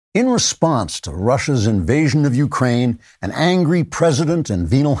In response to Russia's invasion of Ukraine, an angry president and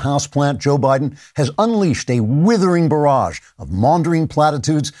venal houseplant Joe Biden has unleashed a withering barrage of maundering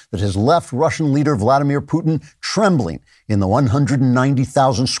platitudes that has left Russian leader Vladimir Putin trembling in the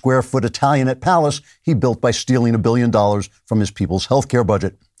 190,000 square foot Italianate palace he built by stealing $1 billion from his people's healthcare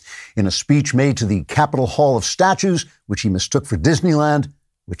budget. In a speech made to the Capitol Hall of Statues, which he mistook for Disneyland,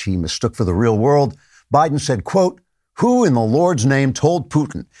 which he mistook for the real world, Biden said, quote, "Who in the Lord's name told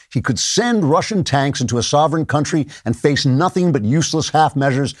Putin he could send Russian tanks into a sovereign country and face nothing but useless half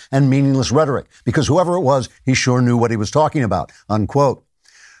measures and meaningless rhetoric? Because whoever it was, he sure knew what he was talking about," unquote.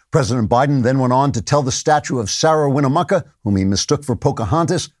 President Biden then went on to tell the statue of Sarah Winnemucca, whom he mistook for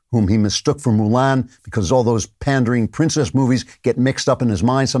Pocahontas, whom he mistook for Mulan, because all those pandering princess movies get mixed up in his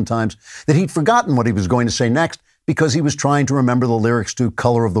mind sometimes, that he'd forgotten what he was going to say next because he was trying to remember the lyrics to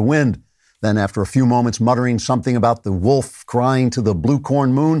Color of the Wind. Then, after a few moments muttering something about the wolf crying to the blue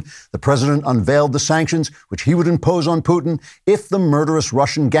corn moon, the president unveiled the sanctions which he would impose on Putin if the murderous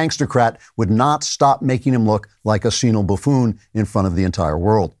Russian gangstercrat would not stop making him look like a senile buffoon in front of the entire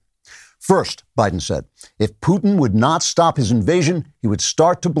world. First, Biden said, if Putin would not stop his invasion, he would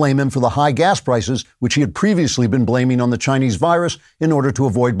start to blame him for the high gas prices, which he had previously been blaming on the Chinese virus in order to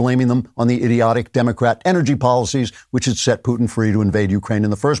avoid blaming them on the idiotic Democrat energy policies, which had set Putin free to invade Ukraine in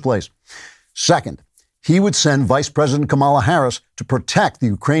the first place. Second, he would send Vice President Kamala Harris to protect the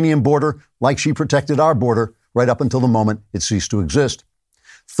Ukrainian border like she protected our border right up until the moment it ceased to exist.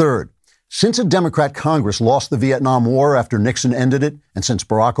 Third, since a Democrat Congress lost the Vietnam War after Nixon ended it, and since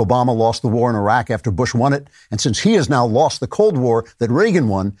Barack Obama lost the war in Iraq after Bush won it, and since he has now lost the Cold War that Reagan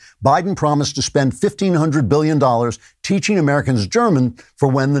won, Biden promised to spend $1,500 billion teaching Americans German for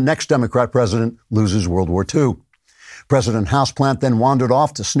when the next Democrat president loses World War II. President Houseplant then wandered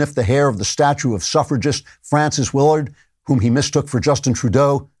off to sniff the hair of the statue of suffragist Frances Willard, whom he mistook for Justin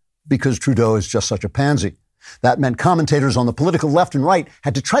Trudeau, because Trudeau is just such a pansy. That meant commentators on the political left and right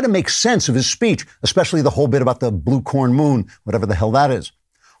had to try to make sense of his speech, especially the whole bit about the blue corn moon, whatever the hell that is.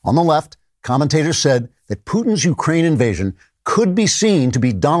 On the left, commentators said that Putin's Ukraine invasion could be seen to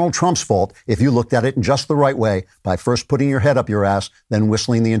be Donald Trump's fault if you looked at it in just the right way, by first putting your head up your ass, then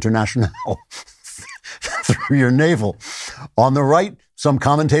whistling the Internationale through your navel. On the right, some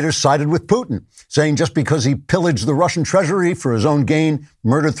commentators sided with Putin, saying just because he pillaged the Russian treasury for his own gain,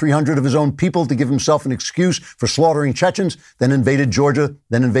 murdered 300 of his own people to give himself an excuse for slaughtering Chechens, then invaded Georgia,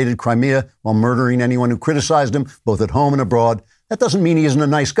 then invaded Crimea while murdering anyone who criticized him, both at home and abroad, that doesn't mean he isn't a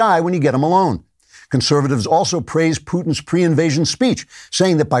nice guy when you get him alone. Conservatives also praised Putin's pre-invasion speech,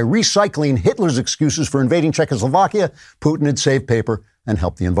 saying that by recycling Hitler's excuses for invading Czechoslovakia, Putin had saved paper and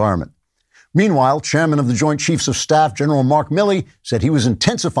helped the environment. Meanwhile, Chairman of the Joint Chiefs of Staff, General Mark Milley, said he was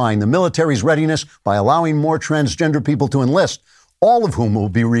intensifying the military's readiness by allowing more transgender people to enlist, all of whom will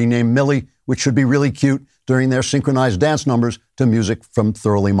be renamed Millie, which should be really cute during their synchronized dance numbers to music from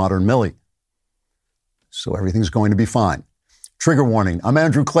Thoroughly Modern Millie. So everything's going to be fine. Trigger warning, I'm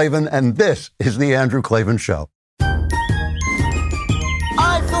Andrew Klavan, and this is The Andrew Klavan Show.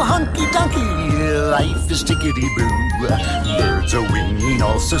 I feel hunky-dunky, life is tickety-boo. Birds are winging,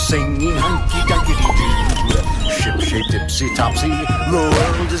 also singing hunky-dunky-doo. Ship-shaped, ipsy-topsy, the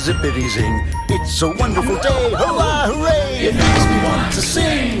world is zippity-zing. It's a wonderful day, hurrah, hooray! It makes me want to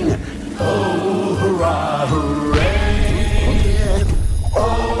sing. Oh, hurrah, hooray!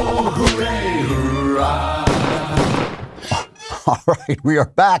 Oh, hooray, hurrah! All right, we are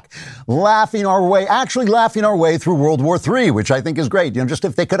back laughing our way through World War III, which I think is great. You know, just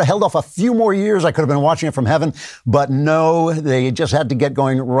if they could have held off a few more years, I could have been watching it from heaven. But no, they just had to get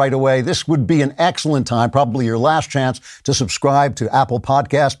going right away. This would be an excellent time, probably your last chance to subscribe to Apple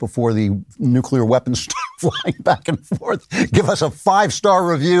Podcasts before the nuclear weapons start flying back and forth. Give us a 5-star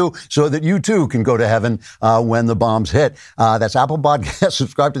review so that you too can go to heaven when the bombs hit. That's Apple Podcasts.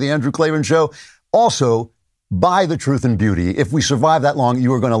 Subscribe to The Andrew Klavan Show. Also, buy The Truth and Beauty. If we survive that long,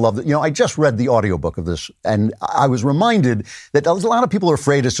 you are going to love it. You know, I just read the audiobook of this, and I was reminded that a lot of people are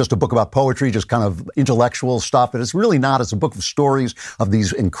afraid it's just a book about poetry, just kind of intellectual stuff, but it's really not. It's a book of stories of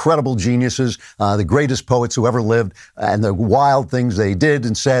these incredible geniuses, the greatest poets who ever lived, and the wild things they did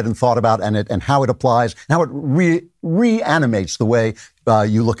and said and thought about, and how it applies, and how it reanimates the way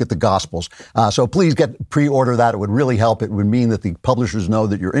you look at the Gospels. So please pre-order that. It would really help. It would mean that the publishers know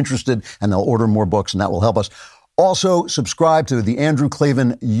that you're interested and they'll order more books, and that will help us. Also, subscribe to the Andrew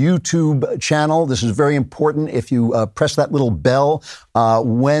Klavan YouTube channel. This is very important. If you press that little bell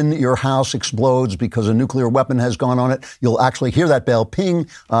when your house explodes because a nuclear weapon has gone on it, you'll actually hear that bell ping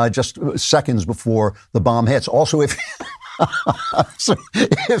just seconds before the bomb hits. Also, if So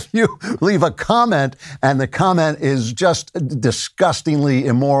if you leave a comment and the comment is just disgustingly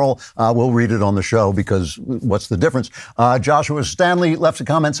immoral, we'll read it on the show because what's the difference? Joshua Stanley left a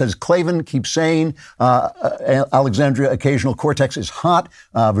comment, says, Klavan keeps saying Alexandria occasional cortex is hot.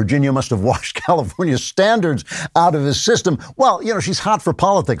 Virginia must have washed California's standards out of his system. Well, she's hot for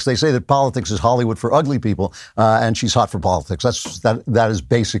politics. They say that politics is Hollywood for ugly people, and she's hot for politics. That is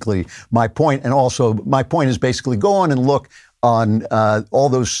basically my point. And also my point is basically go on and look on all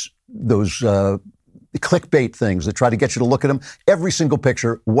those clickbait things that try to get you to look at them. Every single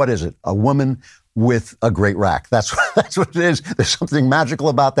picture, what is it? A woman with a great rack. That's what it is. There's something magical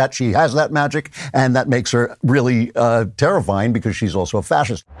about that. She has that magic, and that makes her really terrifying because she's also a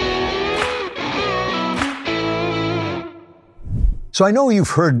fascist. So I know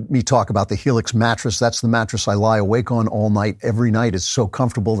you've heard me talk about the Helix mattress. That's the mattress I lie awake on all night, every night. It's so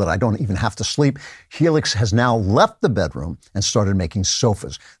comfortable that I don't even have to sleep. Helix has now left the bedroom and started making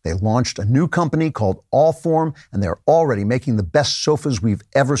sofas. They launched a new company called Allform, and they're already making the best sofas we've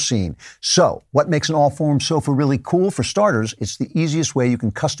ever seen. So what makes an Allform sofa really cool? For starters, it's the easiest way you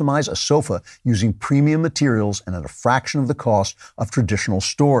can customize a sofa using premium materials and at a fraction of the cost of traditional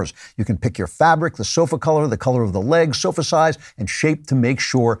stores. You can pick your fabric, the sofa color, the color of the legs, sofa size, and shape to make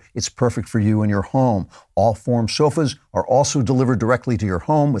sure it's perfect for you and your home. Allform sofas are also delivered directly to your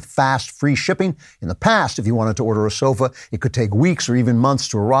home with fast, free shipping. In the past, if you wanted to order a sofa, it could take weeks or even months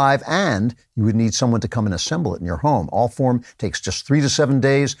to arrive, and you would need someone to come and assemble it in your home. Allform takes just 3 to 7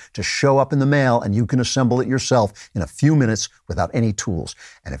 days to show up in the mail, and you can assemble it yourself in a few minutes without any tools.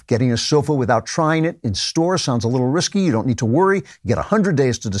 And if getting a sofa without trying it in store sounds a little risky, you don't need to worry. You get 100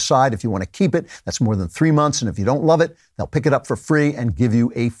 days to decide if you want to keep it. That's more than 3 months, and if you don't love it, they'll pick it up for free and give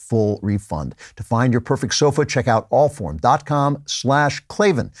you a full refund. To find your perfect sofa, check out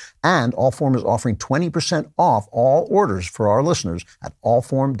allform.com/Klavan. And Allform is offering 20% off all orders for our listeners at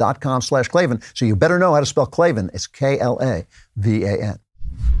allform.com/Klavan. So you better know how to spell Klavan. It's Klavan.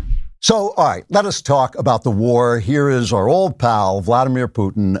 So, all right, let us talk about the war. Here is our old pal, Vladimir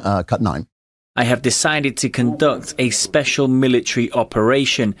Putin, cut 9. I have decided to conduct a special military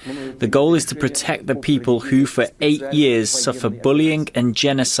operation. The goal is to protect the people who for 8 years suffer bullying and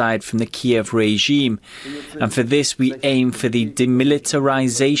genocide from the Kiev regime. And for this, we aim for the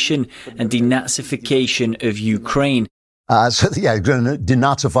demilitarization and denazification of Ukraine. Going to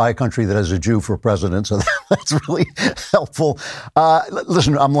denazify a country that has a Jew for president, so that's really helpful.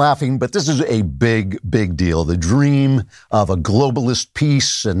 Listen, I'm laughing, but this is a big, big deal. The dream of a globalist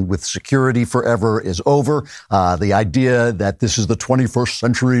peace and with security forever is over. The idea that this is the 21st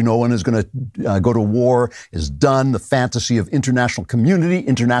century, no one is going to go to war, is done. The fantasy of international community,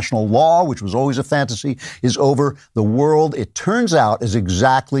 international law, which was always a fantasy, is over. The world, it turns out, is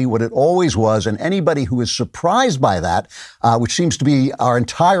exactly what it always was, and anybody who is surprised by that, which seems to be our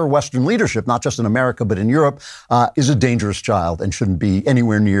entire Western leadership, not just in America, but in Europe, is a dangerous child and shouldn't be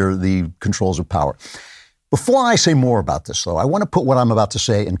anywhere near the controls of power. Before I say more about this, though, I want to put what I'm about to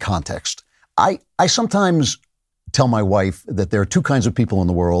say in context. I sometimes tell my wife that there are two kinds of people in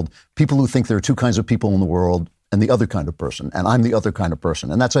the world, people who think there are two kinds of people in the world, and the other kind of person, and I'm the other kind of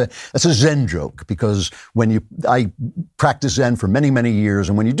person. And that's a Zen joke, because I practice Zen for many, many years,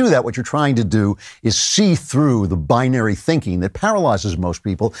 and when you do that, what you're trying to do is see through the binary thinking that paralyzes most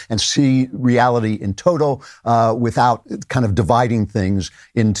people and see reality in toto, without kind of dividing things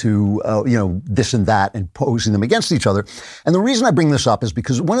into, this and that and posing them against each other. And the reason I bring this up is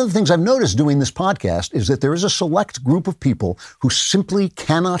because one of the things I've noticed doing this podcast is that there is a select group of people who simply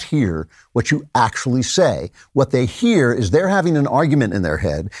cannot hear what you actually say. What they hear is they're having an argument in their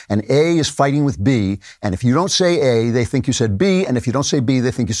head, and A is fighting with B, and if you don't say A, they think you said B, and if you don't say B, they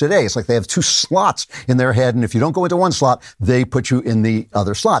think you said A. It's like they have two slots in their head, and if you don't go into one slot, they put you in the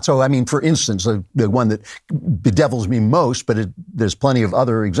other slot. So, I mean, for instance, the one that bedevils me most, but there's plenty of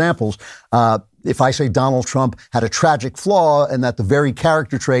other examples, if I say Donald Trump had a tragic flaw and that the very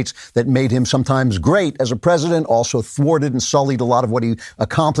character traits that made him sometimes great as a president also thwarted and sullied a lot of what he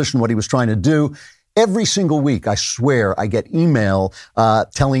accomplished and what he was trying to do, every single week, I swear, I get email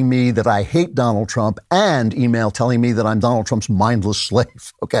telling me that I hate Donald Trump and email telling me that I'm Donald Trump's mindless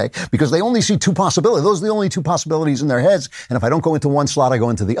slave, okay? Because they only see two possibilities. Those are the only two possibilities in their heads. And if I don't go into one slot, I go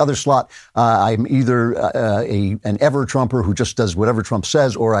into the other slot. I'm either an ever-Trumper who just does whatever Trump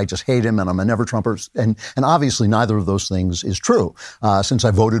says, or I just hate him and I'm a never-Trumper. And obviously, neither of those things is true. Since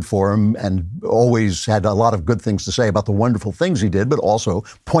I voted for him and always had a lot of good things to say about the wonderful things he did, but also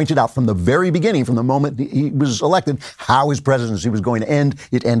pointed out from the very beginning, from the moment he was elected, how his presidency was going to end.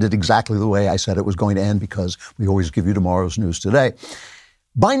 It ended exactly the way I said it was going to end, because we always give you tomorrow's news today.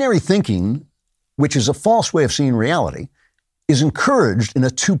 Binary thinking, which is a false way of seeing reality, is encouraged in a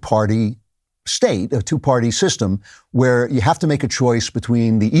two-party state, a two-party system, where you have to make a choice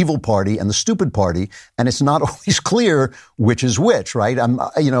between the evil party and the stupid party, and it's not always clear which is which, right?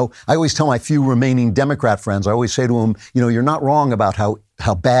 I always tell my few remaining Democrat friends, I always say to them, you're not wrong about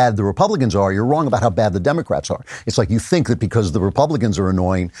how bad the Republicans are. You're wrong about how bad the Democrats are. It's like you think that because the Republicans are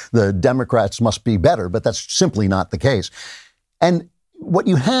annoying, the Democrats must be better, but that's simply not the case. And what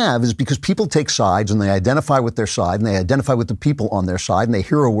you have is because people take sides and they identify with their side and they identify with the people on their side and they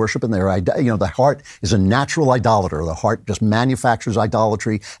hero worship and the heart is a natural idolater. The heart just manufactures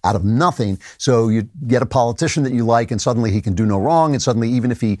idolatry out of nothing. So you get a politician that you like and suddenly he can do no wrong. And suddenly, even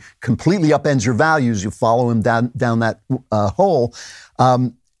if he completely upends your values, you follow him down that hole.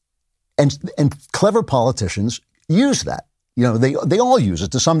 And clever politicians use that. They all use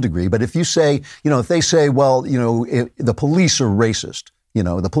it to some degree. But if you say, if they say, well, the police are racist,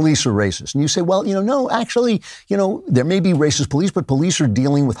 the police are racist. And you say, well, no, actually, there may be racist police, but police are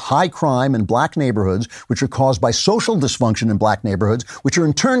dealing with high crime in black neighborhoods, which are caused by social dysfunction in black neighborhoods, which are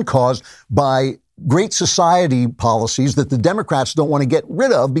in turn caused by great society policies that the Democrats don't want to get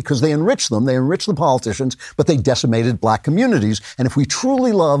rid of because they enrich them. They enrich the politicians, but they decimated black communities. And if we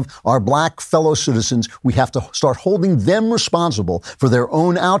truly love our black fellow citizens, we have to start holding them responsible for their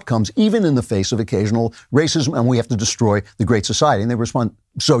own outcomes, even in the face of occasional racism. And we have to destroy the great society. And they respond,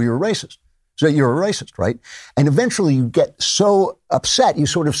 so you're a racist. So you're a racist, right? And eventually you get so upset, you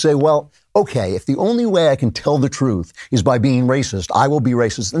sort of say, well, okay, if the only way I can tell the truth is by being racist, I will be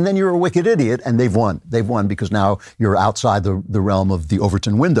racist. And then you're a wicked idiot, and they've won. They've won because now you're outside the realm of the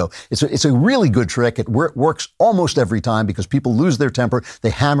Overton window. It's a really good trick. It works almost every time because people lose their temper. They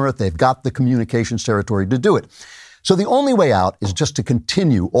hammer it. They've got the communications territory to do it. So the only way out is just to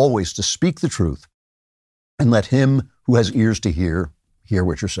continue always to speak the truth and let him who has ears to hear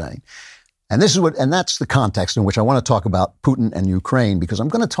what you're saying. And that's the context in which I want to talk about Putin and Ukraine, because I'm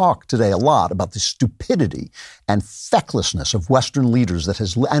going to talk today a lot about the stupidity and fecklessness of Western leaders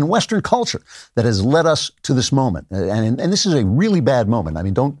and Western culture that has led us to this moment. And this is a really bad moment. I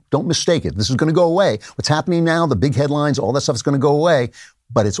mean, don't mistake it. This is going to go away. What's happening now, the big headlines, all that stuff is going to go away.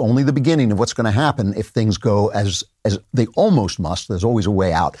 But it's only the beginning of what's going to happen if things go as they almost must. There's always a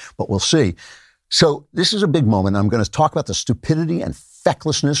way out, but we'll see. So this is a big moment. I'm going to talk about the stupidity and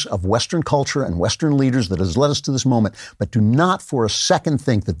fecklessness of Western culture and Western leaders that has led us to this moment. But do not for a second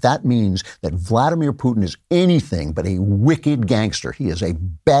think that means that Vladimir Putin is anything but a wicked gangster. He is a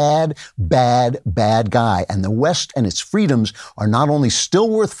bad, bad, bad guy. And the West and its freedoms are not only still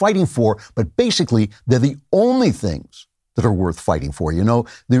worth fighting for, but basically they're the only things that are worth fighting for.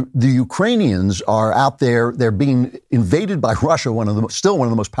 The Ukrainians are out there. They're being invaded by Russia, still one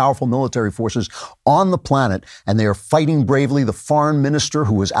of the most powerful military forces on the planet, and they are fighting bravely. The foreign minister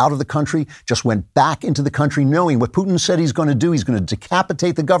who was out of the country just went back into the country knowing what Putin said he's going to do. He's going to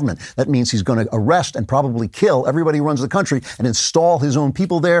decapitate the government. That means he's going to arrest and probably kill everybody who runs the country and install his own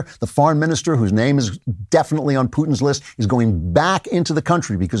people there. The foreign minister, whose name is definitely on Putin's list, is going back into the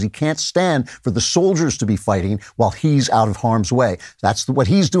country because he can't stand for the soldiers to be fighting while he's out of harm's way. That's what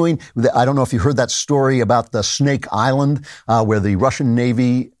he's doing. I don't know if you heard that story about the Snake Island, where the Russian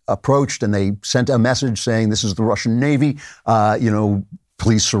Navy approached and they sent a message saying, this is the Russian Navy,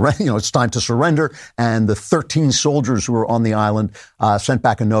 please surrender, it's time to surrender. And the 13 soldiers who were on the island sent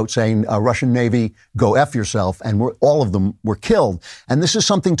back a note saying, Russian Navy, go F yourself. And all of them were killed. And this is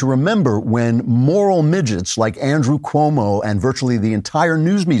something to remember when moral midgets like Andrew Cuomo and virtually the entire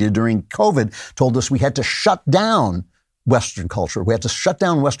news media during COVID told us we had to shut down Western culture. We had to shut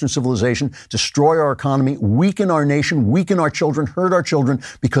down Western civilization, destroy our economy, weaken our nation, weaken our children, hurt our children,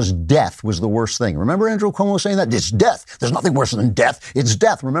 because death was the worst thing. Remember Andrew Cuomo saying that? It's death. There's nothing worse than death. It's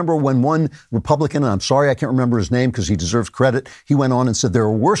death. Remember when one Republican, and I'm sorry I can't remember his name because he deserves credit, he went on and said there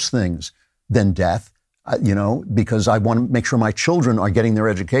are worse things than death. Because I want to make sure my children are getting their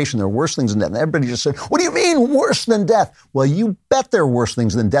education. There are worse things than death. And everybody just said, what do you mean worse than death? Well, you bet there are worse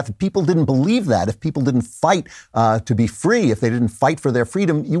things than death. If people didn't believe that, if people didn't fight to be free, if they didn't fight for their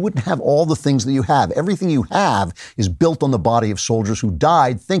freedom, you wouldn't have all the things that you have. Everything you have is built on the body of soldiers who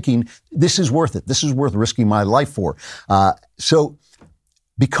died thinking, this is worth it. This is worth risking my life for. So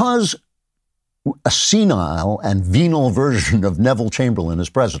because a senile and venal version of Neville Chamberlain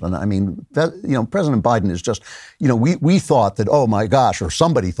is president. I mean, President Biden is just, we thought that, oh my gosh, or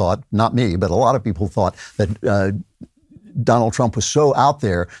somebody thought, not me, but a lot of people thought that Donald Trump was so out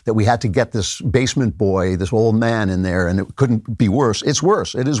there that we had to get this basement boy, this old man in there, and it couldn't be worse. It's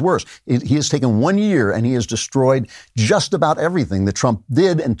worse. It is worse. He has taken 1 year and he has destroyed just about everything that Trump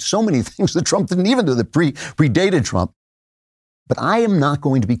did, and so many things that Trump didn't even do that predated Trump. But I am not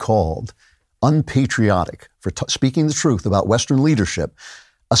going to be called unpatriotic for speaking the truth about Western leadership,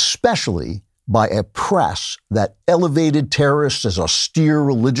 especially by a press that elevated terrorists as austere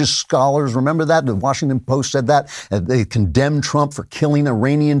religious scholars. Remember that? The Washington Post said that. They condemned Trump for killing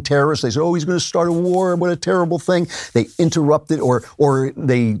Iranian terrorists. They said, oh, he's going to start a war. What a terrible thing. They interrupted or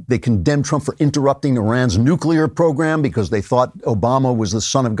they condemned Trump for interrupting Iran's nuclear program because they thought Obama was the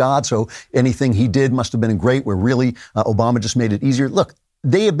son of God. So anything he did must have been great, where really Obama just made it easier. Look,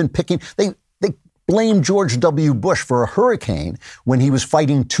 they have been picking, they blamed George W. Bush for a hurricane when he was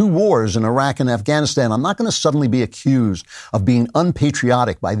fighting 2 wars in Iraq and Afghanistan. I'm not going to suddenly be accused of being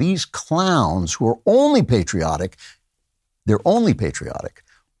unpatriotic by these clowns who are only patriotic. They're only patriotic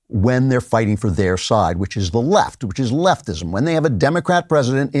when they're fighting for their side, which is the left, which is leftism. When they have a Democrat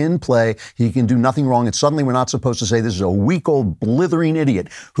president in play, he can do nothing wrong. And suddenly we're not supposed to say this is a weak old blithering idiot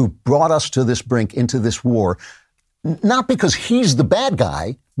who brought us to this brink, into this war. Not because he's the bad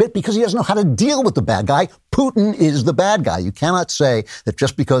guy, but because he doesn't know how to deal with the bad guy. Putin is the bad guy. You cannot say that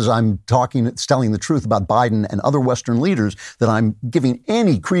just because I'm telling the truth about Biden and other Western leaders that I'm giving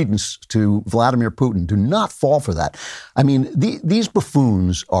any credence to Vladimir Putin. Do not fall for that. I mean, these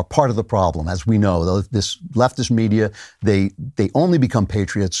buffoons are part of the problem, as we know. This leftist media, they only become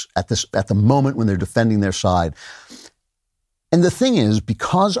patriots at the moment when they're defending their side. And the thing is,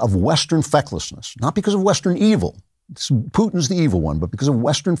 because of Western fecklessness, not because of Western evil, Putin's the evil one, but because of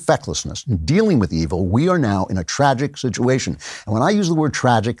Western fecklessness in dealing with evil, we are now in a tragic situation. And when I use the word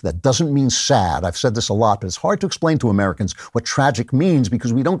tragic, that doesn't mean sad. I've said this a lot, but it's hard to explain to Americans what tragic means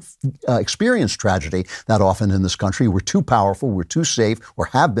because we don't experience tragedy that often in this country. We're too powerful, we're too safe, or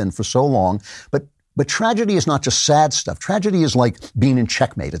have been for so long. But tragedy is not just sad stuff. Tragedy is like being in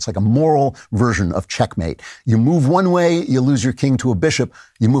checkmate. It's like a moral version of checkmate. You move one way, you lose your king to a bishop.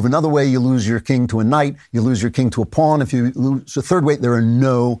 You move another way, you lose your king to a knight. You lose your king to a pawn. If you lose a third way, there are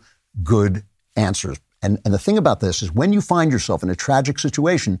no good answers. And the thing about this is when you find yourself in a tragic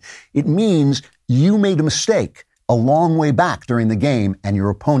situation, it means you made a mistake a long way back during the game and your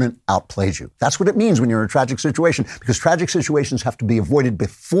opponent outplayed you. That's what it means when you're in a tragic situation, because tragic situations have to be avoided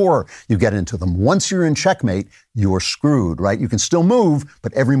before you get into them. Once you're in checkmate, you're screwed, right? You can still move,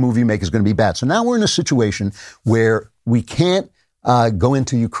 but every move you make is going to be bad. So now we're in a situation where we can't go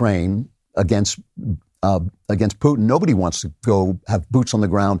into Ukraine against Putin. Nobody wants to go have boots on the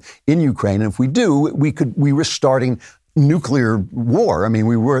ground in Ukraine. And if we do, we risk starting nuclear war. I mean,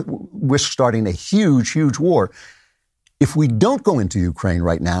 we're starting a huge, huge war. If we don't go into Ukraine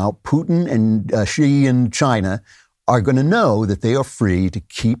right now, Putin and Xi and China are going to know that they are free to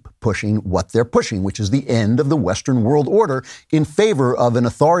keep pushing what they're pushing, which is the end of the Western world order in favor of an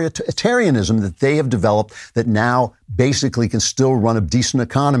authoritarianism that they have developed that now basically can still run a decent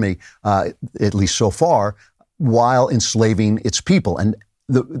economy, at least so far, while enslaving its people. And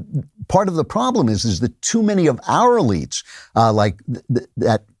the part of the problem is that too many of our elites, like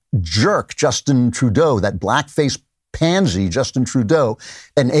that jerk Justin Trudeau, that blackface pansy Justin Trudeau,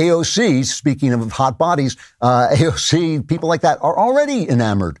 and AOC, speaking of hot bodies, AOC, people like that are already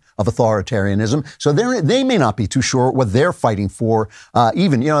enamored of authoritarianism. So they may not be too sure what they're fighting for.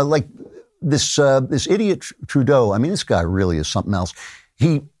 Even, like this idiot Trudeau. I mean, this guy really is something else.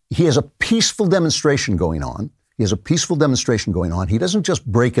 He has a peaceful demonstration going on. He doesn't just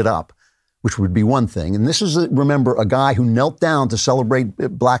break it up, which would be one thing. And this is, remember, a guy who knelt down to celebrate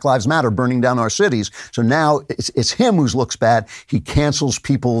Black Lives Matter burning down our cities. So now it's him who looks bad. He cancels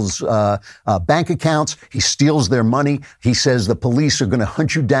people's bank accounts. He steals their money. He says the police are going to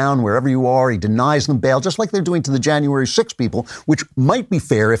hunt you down wherever you are. He denies them bail, just like they're doing to the January 6 people, which might be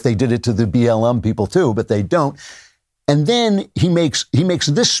fair if they did it to the BLM people too, but they don't. And then he makes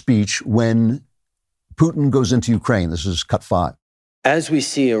this speech when Putin goes into Ukraine. This is cut 5. As we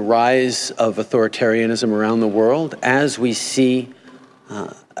see a rise of authoritarianism around the world, as we see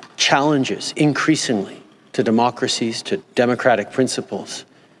challenges increasingly to democracies, to democratic principles,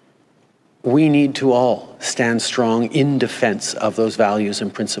 we need to all stand strong in defense of those values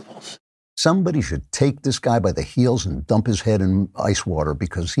and principles. Somebody should take this guy by the heels and dump his head in ice water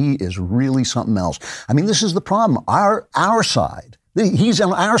because he is really something else. I mean, this is the problem. Our side, he's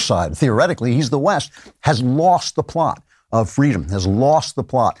on our side, theoretically, he's the West, has lost the plot of freedom, has lost the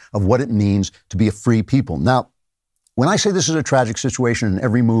plot of what it means to be a free people. Now, when I say this is a tragic situation and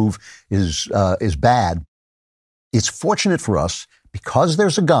every move is bad, it's fortunate for us because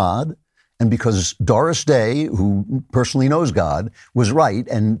there's a God and because Doris Day, who personally knows God, was right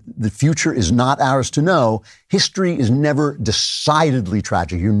and the future is not ours to know. History is never decidedly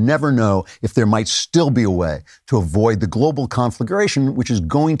tragic. You never know if there might still be a way to avoid the global conflagration, which is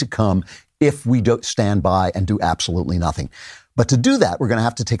going to come if we don't stand by and do absolutely nothing. But to do that, we're going to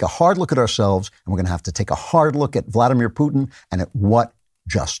have to take a hard look at ourselves, and we're going to have to take a hard look at Vladimir Putin and at what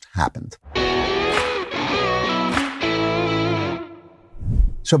just happened.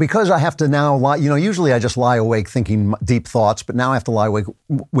 So because I have to now lie, usually I just lie awake thinking deep thoughts, but now I have to lie awake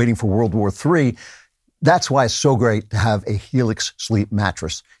waiting for World War III. That's why it's so great to have a Helix Sleep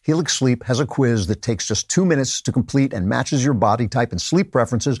mattress. Helix Sleep has a quiz that takes just 2 minutes to complete and matches your body type and sleep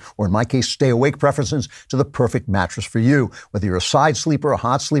preferences, or in my case, stay awake preferences, to the perfect mattress for you. Whether you're a side sleeper, a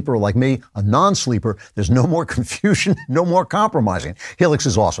hot sleeper, or like me, a non-sleeper, there's no more confusion, no more compromising. Helix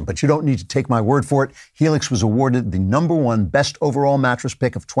is awesome, but you don't need to take my word for it. Helix was awarded the #1 best overall mattress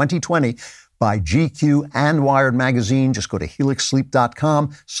pick of 2020 by GQ and Wired Magazine. Just go to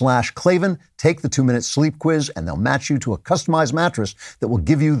helixsleep.com/Klavan, take the 2-minute sleep quiz, and they'll match you to a customized mattress that will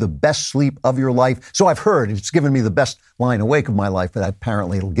give you the best sleep of your life. So I've heard it's given me the best lying awake of my life, but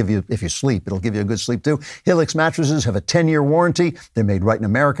apparently it'll give you, if you sleep, it'll give you a good sleep too. Helix mattresses have a 10-year warranty. They're made right in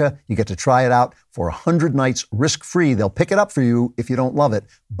America. You get to try it out for 100 nights risk-free. They'll pick it up for you if you don't love it,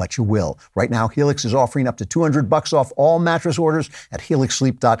 but you will. Right now, Helix is offering up to $200 off all mattress orders at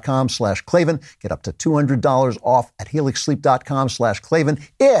helixsleep.com/Klavan. Get up to $200 off at helixsleep.com/Klavan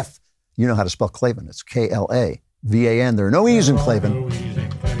if you know how to spell Klavan. It's Klavan. There are no E's in Klavan.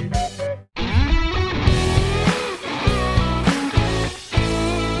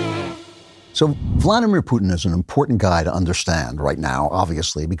 So Vladimir Putin is an important guy to understand right now,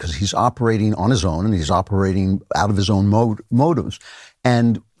 obviously, because he's operating on his own and he's operating out of his own motives.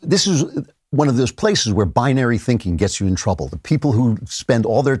 And this is one of those places where binary thinking gets you in trouble. The people who spend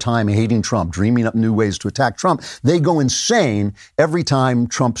all their time hating Trump, dreaming up new ways to attack Trump, they go insane every time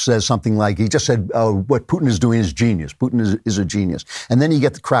Trump says something like, he just said, what Putin is doing is genius. Putin is a genius. And then you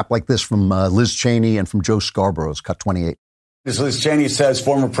get the crap like this from Liz Cheney and from Joe Scarborough's Cut 28. As Liz Cheney says,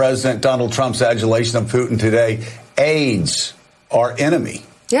 former President Donald Trump's adulation of Putin today aids our enemy.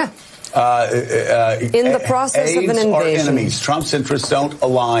 Yeah. In the process of an invasion. Our enemies. Trump's interests don't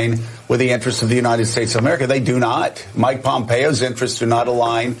align with the interests of the United States of America. They do not. Mike Pompeo's interests do not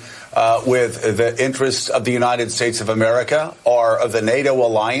align with the interests of the United States of America or of the NATO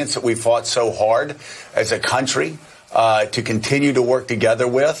alliance that we fought so hard as a country to continue to work together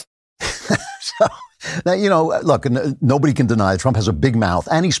with. Now, look, nobody can deny Trump has a big mouth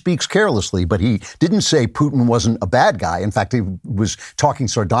and he speaks carelessly, but he didn't say Putin wasn't a bad guy. In fact, he was talking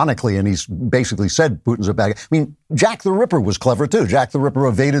sardonically and he's basically said Putin's a bad guy. I mean, Jack the Ripper was clever too. Jack the Ripper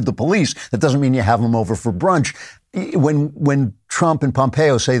evaded the police. That doesn't mean you have him over for brunch. When Trump and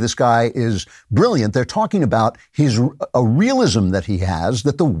Pompeo say this guy is brilliant, they're talking about a realism that he has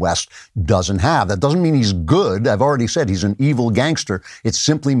that the West doesn't have. That doesn't mean he's good. I've already said he's an evil gangster. It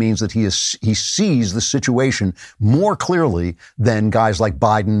simply means that he sees the situation more clearly than guys like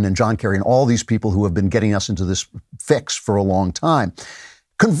Biden and John Kerry and all these people who have been getting us into this fix for a long time.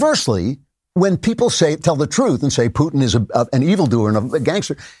 Conversely, when people tell the truth and say Putin is an evildoer and a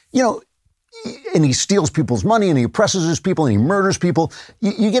gangster, and he steals people's money and he oppresses his people and he murders people,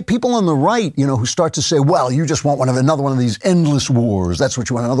 you get people on the right, who start to say, well, you just want another one of these endless wars. That's what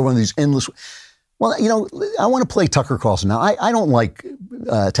you want, another one of these endless. Well, I want to play Tucker Carlson. Now, I don't like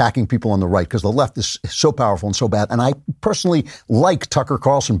attacking people on the right because the left is so powerful and so bad. And I personally like Tucker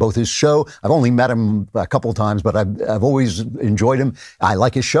Carlson, both his show. I've only met him a couple of times, but I've always enjoyed him. I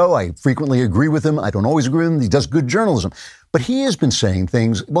like his show. I frequently agree with him. I don't always agree with him. He does good journalism. But he has been saying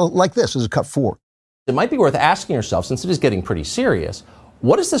things, well, like this is a Cut 4. It might be worth asking yourself, since it is getting pretty serious,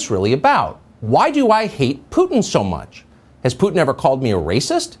 what is this really about? Why do I hate Putin so much? Has Putin ever called me a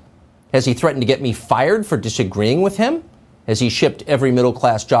racist? Has he threatened to get me fired for disagreeing with him? Has he shipped every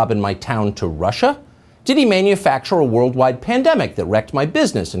middle-class job in my town to Russia? Did he manufacture a worldwide pandemic that wrecked my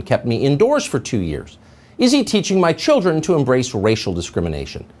business and kept me indoors for 2 years? Is he teaching my children to embrace racial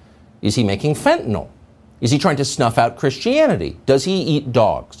discrimination? Is he making fentanyl? Is he trying to snuff out Christianity? Does he eat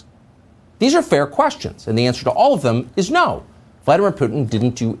dogs? These are fair questions, and the answer to all of them is no. Vladimir Putin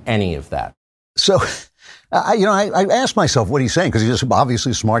didn't do any of that. So, I asked myself what he's saying, because he's just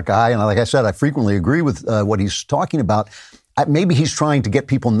obviously a smart guy, and like I said, I frequently agree with what he's talking about. Maybe he's trying to get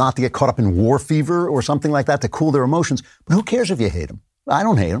people not to get caught up in war fever or something like that, to cool their emotions. But who cares if you hate him? I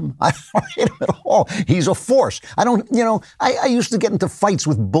don't hate him. I don't hate him at all. He's a force. I used to get into fights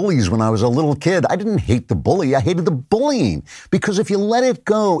with bullies when I was a little kid. I didn't hate the bully. I hated the bullying, because if you let it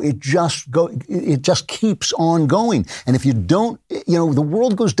go, it just keeps on going. And if you don't, the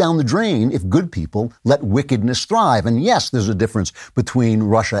world goes down the drain if good people let wickedness thrive. And yes, there's a difference between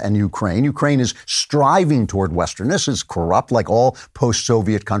Russia and Ukraine. Ukraine is striving toward Westernness. It's corrupt like all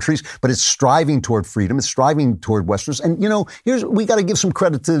post-Soviet countries, but it's striving toward freedom. It's striving toward Westernness. And, we got to give some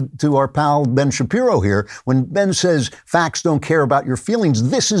credit to our pal Ben Shapiro here. When Ben says facts don't care about your feelings,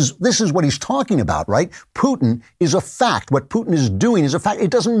 this is what he's talking about, right? Putin is a fact. What Putin is doing is a fact.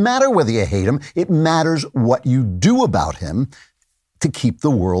 It doesn't matter whether you hate him. It matters what you do about him to keep the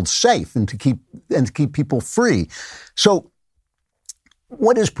world safe and to keep people free. So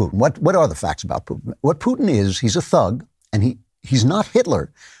what is Putin? What are the facts about Putin? What Putin is, he's a thug, and he's not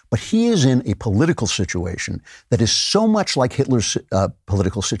Hitler, but he is in a political situation that is so much like Hitler's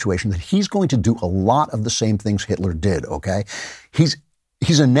political situation that he's going to do a lot of the same things Hitler did, okay? He's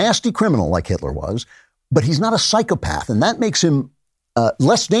a nasty criminal like Hitler was, but he's not a psychopath, and that makes him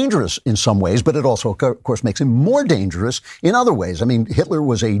less dangerous in some ways, but it also, of course, makes him more dangerous in other ways. I mean, Hitler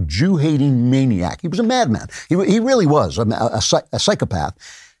was a Jew-hating maniac. He was a madman. He really was a psychopath.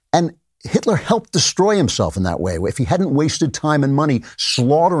 And Hitler helped destroy himself in that way. If he hadn't wasted time and money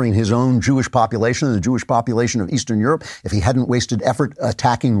slaughtering his own Jewish population and the Jewish population of Eastern Europe, if he hadn't wasted effort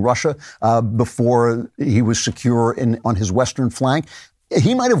attacking Russia before he was secure on his western flank,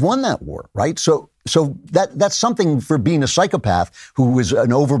 he might have won that war, right? So that's something for being a psychopath who was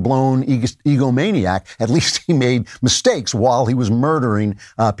an overblown egomaniac. At least he made mistakes while he was murdering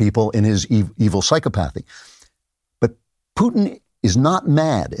people in his evil psychopathy. But Putin is not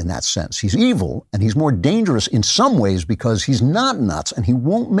mad in that sense. He's evil, and he's more dangerous in some ways because he's not nuts, and he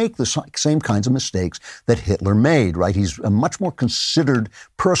won't make the same kinds of mistakes that Hitler made, right? He's a much more considered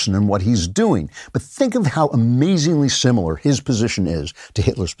person in what he's doing. But think of how amazingly similar his position is to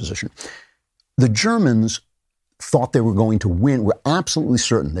Hitler's position. The Germans thought they were going to win, were absolutely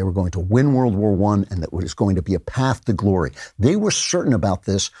certain they were going to win World War I and that it was going to be a path to glory. They were certain about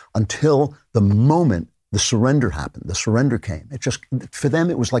this until the moment the surrender happened. The surrender came. It just, for them,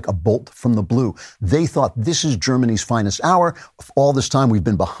 it was like a bolt from the blue. They thought, this is Germany's finest hour. All this time we've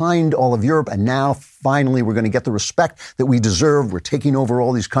been behind all of Europe, and now finally we're going to get the respect that we deserve. We're taking over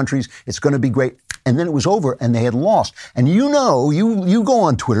all these countries. It's going to be great. And then it was over, and they had lost. And you know, you go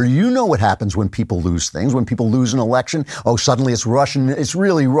on Twitter, you know what happens when people lose things, when people lose an election. Oh, suddenly it's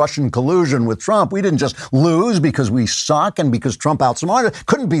really Russian collusion with Trump. We didn't just lose because we suck and because Trump outsmarted.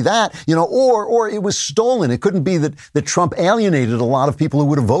 Couldn't be that, or it was stolen. It couldn't be that Trump alienated a lot of people who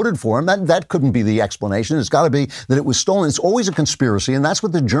would have voted for him. That couldn't be the explanation. It's got to be that it was stolen. It's always a conspiracy, and that's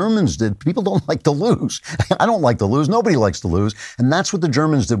what the Germans did. People don't like to lose. I don't like to lose. Nobody likes to lose. And that's what the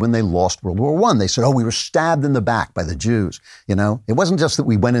Germans did when they lost World War I. They said, we were stabbed in the back by the Jews. It wasn't just that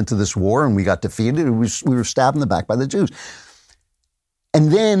we went into this war and we got defeated. We were stabbed in the back by the Jews.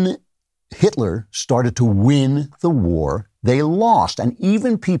 And then Hitler started to win the war. They lost. And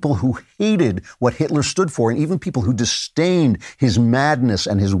even people who hated what Hitler stood for, and even people who disdained his madness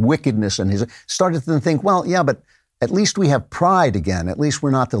and his wickedness and started to think, well, yeah, but at least we have pride again. At least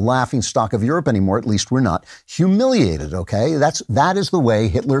we're not the laughing stock of Europe anymore. At least we're not humiliated, okay? That is the way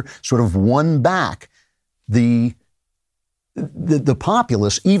Hitler sort of won back the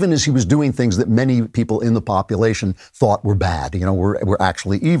populace, even as he was doing things that many people in the population thought were bad, were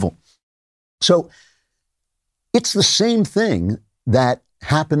actually evil. So it's the same thing that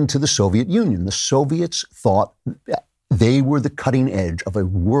happened to the Soviet Union. The Soviets thought they were the cutting edge of a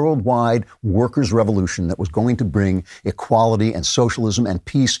worldwide workers' revolution that was going to bring equality and socialism and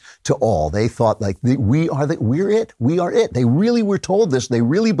peace to all. They thought we're it. They really were told this. They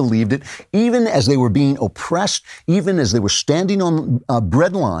really believed it. Even as they were being oppressed, even as they were standing on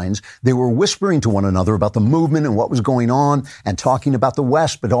bread lines, they were whispering to one another about the movement and what was going on and talking about the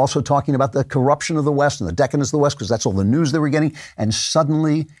West, but also talking about the corruption of the West and the decadence of the West, because that's all the news they were getting. And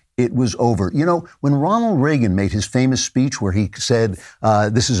suddenly it was over. When Ronald Reagan made his famous speech where he said,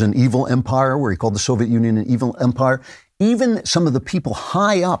 this is an evil empire, where he called the Soviet Union an evil empire, even some of the people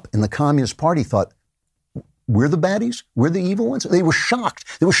high up in the Communist Party thought, we're the baddies? We're the evil ones? They were shocked.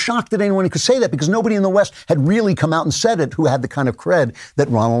 They were shocked that anyone could say that because nobody in the West had really come out and said it who had the kind of cred that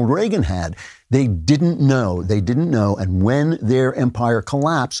Ronald Reagan had. They didn't know. And when their empire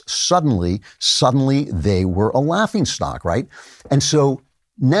collapsed, suddenly they were a laughingstock, right? And so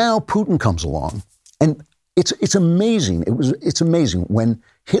now Putin comes along, and it's amazing. It's amazing. When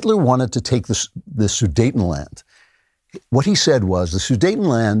Hitler wanted to take the Sudetenland, what he said was the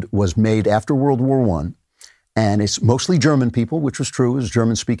Sudetenland was made after World War I, and it's mostly German people, which was true. It was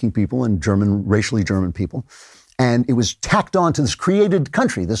German-speaking people and racially German people. And it was tacked on to this created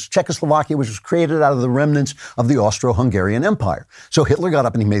country, this Czechoslovakia, which was created out of the remnants of the Austro-Hungarian Empire. So Hitler got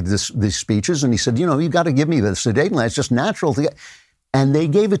up and he made these speeches, and he said, you've got to give me the Sudetenland. It's just natural to get. And they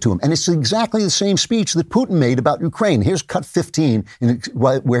gave it to him. And it's exactly the same speech that Putin made about Ukraine. Here's cut 15,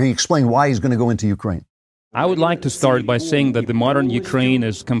 where he explained why he's going to go into Ukraine. I would like to start by saying that the modern Ukraine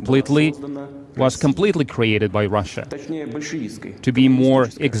was completely created by Russia. To be more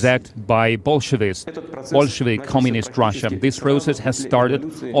exact, by Bolshevik communist Russia. This process has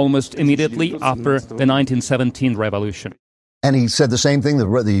started almost immediately after the 1917 revolution. And he said the same thing,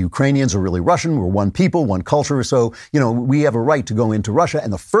 the Ukrainians are really Russian, we're one people, one culture, so, we have a right to go into Russia.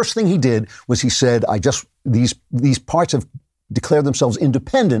 And the first thing he did was he said, these parts have declared themselves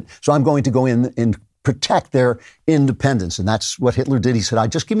independent, so I'm going to go in and protect their independence. And that's what Hitler did. He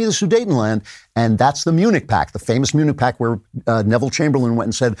said, just give me the Sudetenland. And that's the Munich Pact, the famous Munich Pact where Neville Chamberlain went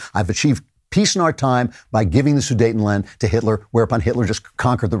and said, I've achieved peace in our time by giving the Sudetenland to Hitler, whereupon Hitler just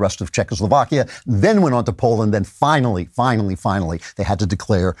conquered the rest of Czechoslovakia, then went on to Poland, then finally, they had to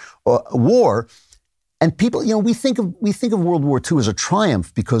declare war. And people, we think of World War II as a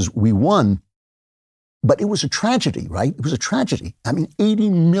triumph because we won, but it was a tragedy, right? It was a tragedy. 80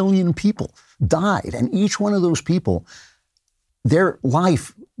 million people died, and each one of those people, their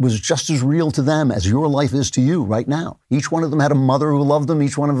life was just as real to them as your life is to you right now. Each one of them had a mother who loved them.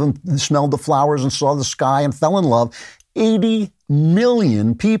 Each one of them smelled the flowers and saw the sky and fell in love. 80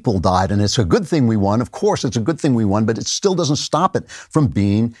 million people died, and it's a good thing we won. Of course, it's a good thing we won, but it still doesn't stop it from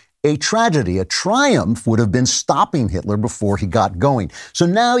being a tragedy. A triumph would have been stopping Hitler before he got going. So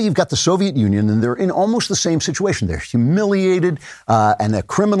now you've got the Soviet Union, and they're in almost the same situation. They're humiliated, and a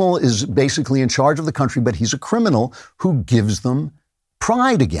criminal is basically in charge of the country, but he's a criminal who gives them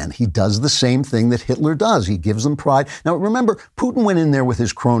pride again. He does the same thing that Hitler does. He gives them pride. Now, remember, Putin went in there with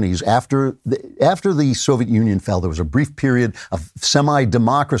his cronies after the Soviet Union fell. There was a brief period of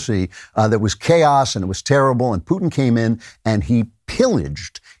semi-democracy that was chaos, and it was terrible, and Putin came in and he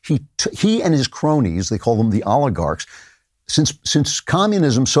pillaged. He and his cronies, they call them the oligarchs, since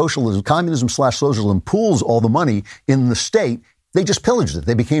communism/socialism pools all the money in the state, they just pillaged it.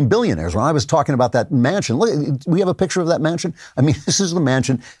 They became billionaires. When I was talking about that mansion, look, we have a picture of that mansion. This is the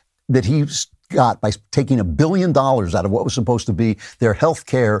mansion that he got by taking $1 billion out of what was supposed to be their health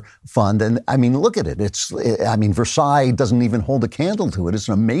care fund. And look at it. Versailles doesn't even hold a candle to it. It's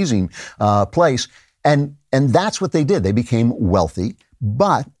an amazing place. And that's what they did. They became wealthy,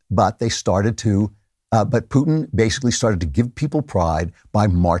 but they started to, but Putin basically started to give people pride by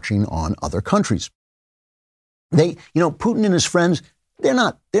marching on other countries. Putin and his friends, they're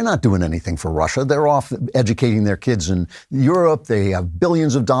not doing anything for Russia. They're off educating their kids in Europe. They have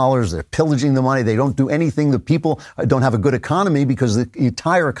billions of dollars. They're pillaging the money. They don't do anything. The people don't have a good economy because the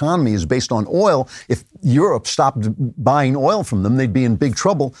entire economy is based on oil. If Europe stopped buying oil from them, they'd be in big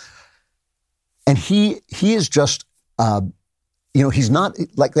trouble. And he is just, he's not,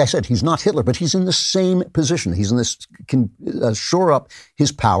 like I said, he's not Hitler, but he's in the same position. He's in this, can shore up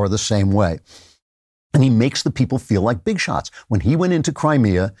his power the same way. And he makes the people feel like big shots. When he went into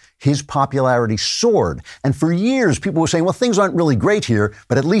Crimea, his popularity soared. And for years, people were saying, well, things aren't really great here,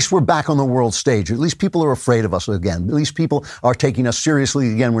 but at least we're back on the world stage. At least people are afraid of us again. At least people are taking us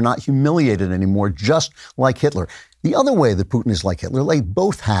seriously again. We're not humiliated anymore, just like Hitler. The other way that Putin is like Hitler, they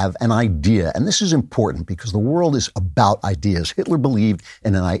both have an idea. And this is important because the world is about ideas. Hitler believed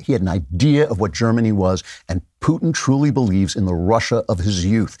he had an idea of what Germany was, and Putin truly believes in the Russia of his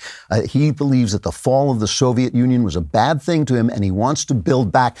youth. He believes that the fall of the Soviet Union was a bad thing to him, and he wants to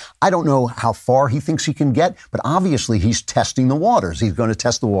build back. I don't know how far he thinks he can get, but obviously he's testing the waters. He's going to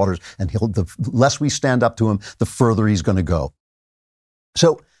test the waters, and the less we stand up to him, the further he's going to go.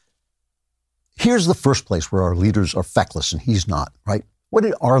 So here's the first place where our leaders are feckless, and he's not, right? What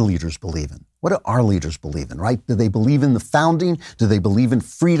did our leaders believe in? What do our leaders believe in, right? Do they believe in the founding? Do they believe in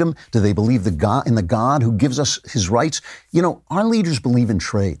freedom? Do they believe in the God who gives us his rights? Our leaders believe in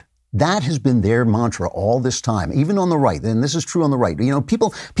trade. That has been their mantra all this time, even on the right. And this is true on the right.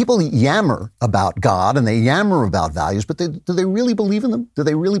 People yammer about God and they yammer about values, but do they really believe in them? Do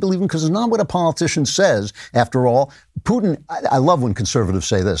they really believe in them? Because it's not what a politician says. After all, Putin, I love when conservatives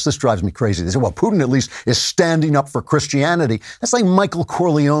say this. This drives me crazy. They say, well, Putin at least is standing up for Christianity. That's like Michael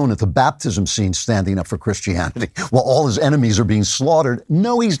Corleone at the baptism scene standing up for Christianity while all his enemies are being slaughtered.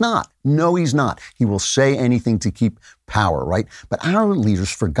 No, he's not. No, he's not. He will say anything to keep power, right? But our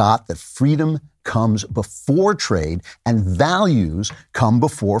leaders forgot that freedom comes before trade and values come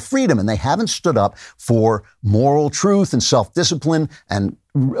before freedom. And they haven't stood up for moral truth and self-discipline and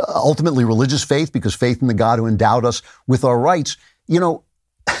ultimately religious faith, because faith in the God who endowed us with our rights.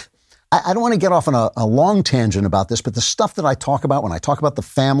 I don't want to get off on a long tangent about this, but the stuff that I talk about when I talk about the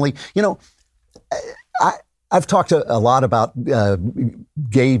family, I've talked a lot about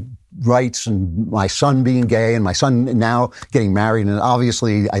gay rights and my son being gay and my son now getting married. And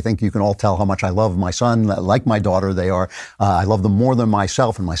obviously, I think you can all tell how much I love my son. Like my daughter, they are. I love them more than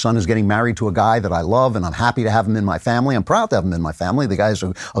myself. And my son is getting married to a guy that I love, and I'm happy to have him in my family. I'm proud to have him in my family. The guy is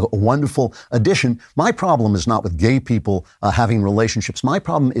a wonderful addition. My problem is not with gay people having relationships. My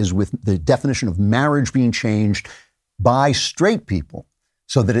problem is with the definition of marriage being changed by straight people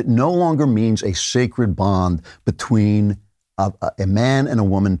so that it no longer means a sacred bond between a man and a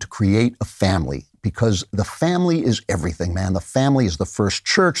woman to create a family, because the family is everything, man. The family is the first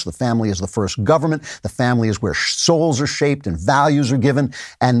church. The family is the first government. The family is where souls are shaped and values are given.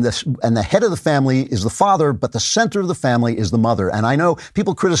 And the head of the family is the father, but the center of the family is the mother. And I know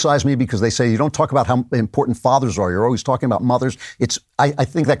people criticize me because they say, you don't talk about how important fathers are. You're always talking about mothers. I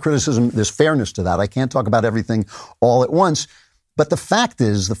think that criticism, there's fairness to that. I can't talk about everything all at once. But the fact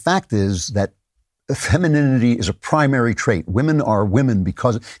is that femininity is a primary trait. Women are women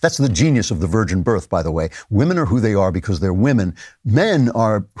because that's the genius of the virgin birth, by the way. Women are who they are because they're women. Men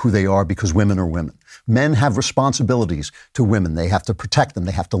are who they are because women are women. Men have responsibilities to women. They have to protect them.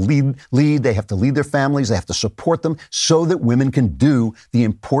 They have to lead. They have to lead their families. They have to support them so that women can do the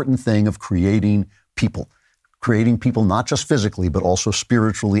important thing of creating people not just physically, but also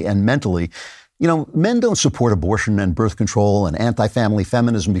spiritually and mentally. You know, men don't support abortion and birth control and anti-family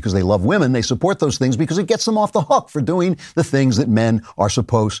feminism because they love women. They support those things because it gets them off the hook for doing the things that men are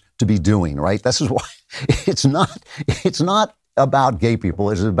supposed to be doing, right? This is why it's not about gay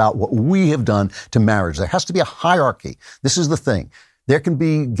people. It is about what we have done to marriage. There has to be a hierarchy. This is the thing. There can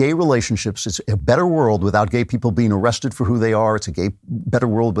be gay relationships. It's a better world without gay people being arrested for who they are. It's a better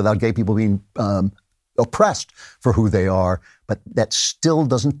world without gay people being oppressed for who they are. But that still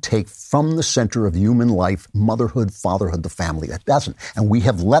doesn't take from the center of human life, motherhood, fatherhood, the family. That doesn't. And we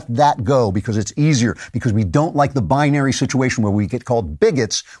have let that go because it's easier, because we don't like the binary situation where we get called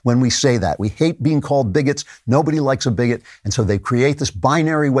bigots when we say that. We hate being called bigots. Nobody likes a bigot. And so they create this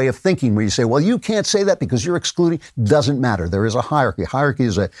binary way of thinking where you say, well, you can't say that because you're excluding. Doesn't matter. There is a hierarchy. Hierarchy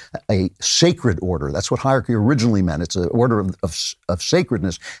is a sacred order. That's what hierarchy originally meant. It's an order of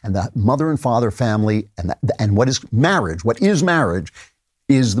sacredness. And the mother and father family and what is marriage, marriage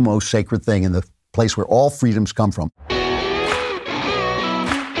is the most sacred thing and the place where all freedoms come from.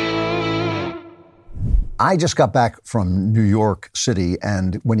 I just got back from New York City,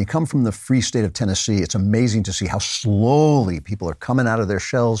 and when you come from the free state of Tennessee, it's amazing to see how slowly people are coming out of their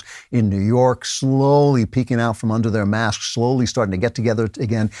shells in New York, slowly peeking out from under their masks, slowly starting to get together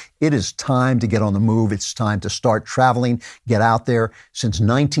again. It is time to get on the move. It's time to start traveling, get out there. Since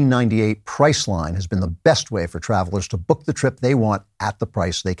 1998, Priceline has been the best way for travelers to book the trip they want at the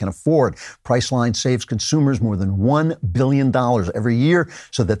price they can afford. Priceline saves consumers more than $1 billion every year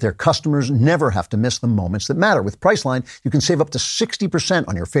so that their customers never have to miss the moments that matter. With Priceline, you can save up to 60%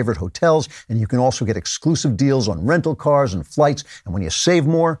 on your favorite hotels, and you can also get exclusive deals on rental cars and flights. And when you save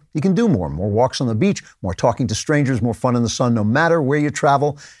more, you can do more. More walks on the beach, more talking to strangers, more fun in the sun. No matter where you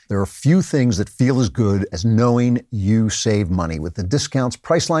travel, there are few things that feel as good as knowing you save money. With the discounts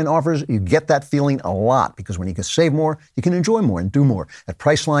Priceline offers, you get that feeling a lot, because when you can save more, you can enjoy more and do more. At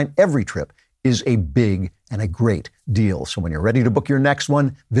Priceline, every trip is a big and a great deal. So when you're ready to book your next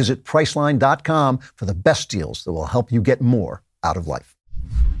one, visit Priceline.com for the best deals that will help you get more out of life.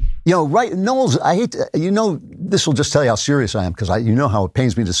 You know, right, Knowles, I hate to, this will just tell you how serious I am, because you know how it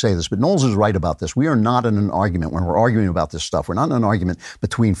pains me to say this, but Knowles is right about this. We are not in an argument when we're arguing about this stuff. We're not in an argument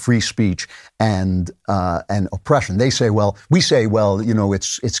between free speech and oppression. We say,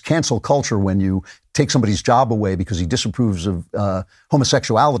 it's cancel culture when you take somebody's job away because he disapproves of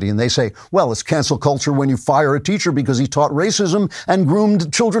homosexuality. And they say, well, it's cancel culture when you fire a teacher because he taught racism and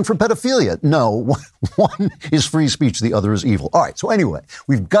groomed children for pedophilia. No, one is free speech, the other is evil. All right, so anyway,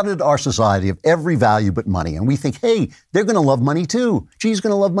 we've gutted our society of every value but money. And we think, hey, they're going to love money too. Xi's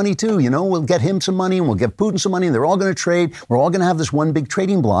going to love money too. We'll get him some money and we'll get Putin some money and they're all going to trade. We're all going to have this one big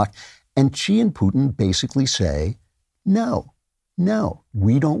trading block. And Xi and Putin basically say, no,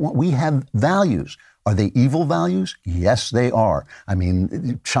 we don't want, we have values. Are they evil values? Yes, they are. I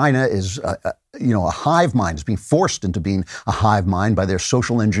mean, China is, a hive mind. It's being forced into being a hive mind by their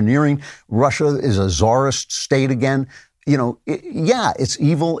social engineering. Russia is a czarist state again. It's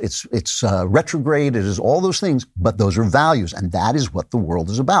evil, it's retrograde, it is all those things, but those are values, and that is what the world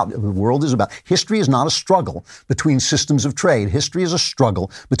is about. The world is about, history is not a struggle between systems of trade. History is a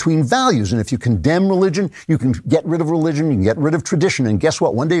struggle between values, and if you condemn religion, you can get rid of religion, you can get rid of tradition, and guess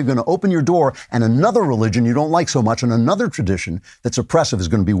what? One day you're going to open your door, and another religion you don't like so much, and another tradition that's oppressive is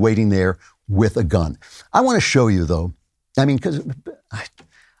going to be waiting there with a gun. I want to show you, though, because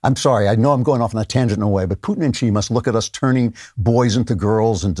I'm sorry, I know I'm going off on a tangent in a way, but Putin and Xi must look at us turning boys into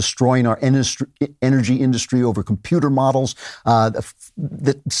girls and destroying our energy industry over computer models,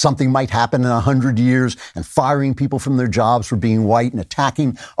 that something might happen in 100 years, and firing people from their jobs for being white and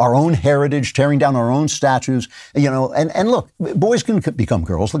attacking our own heritage, tearing down our own statues, and look, boys can become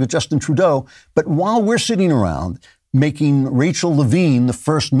girls. Look at Justin Trudeau. But while we're sitting around making Rachel Levine the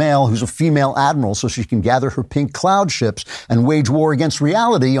first male who's a female admiral so she can gather her pink cloud ships and wage war against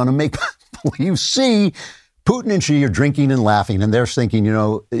reality on a make-believe sea, Putin and Xi are drinking and laughing, and they're thinking,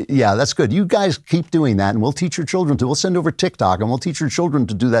 yeah, that's good. You guys keep doing that, and we'll teach your children to. We'll send over TikTok, and we'll teach your children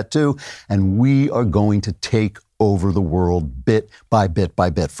to do that too, and we are going to take over the world bit by bit by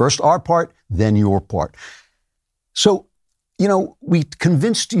bit. First our part, then your part. So, we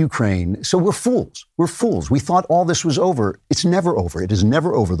convinced Ukraine, so we're fools. We're fools. We thought all this was over. It's never over. It is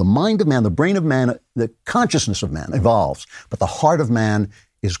never over. The mind of man, the brain of man, the consciousness of man evolves, but the heart of man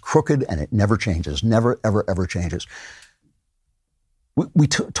is crooked and it never changes, never, ever, ever changes. We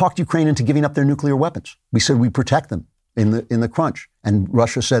talked Ukraine into giving up their nuclear weapons. We said we protect them in the crunch. And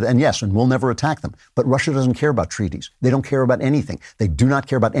Russia said, and yes, and we'll never attack them. But Russia doesn't care about treaties. They don't care about anything. They do not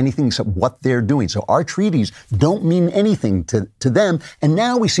care about anything except what they're doing. So our treaties don't mean anything to them. And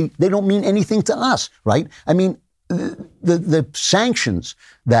now we see they don't mean anything to us, right? I mean, the sanctions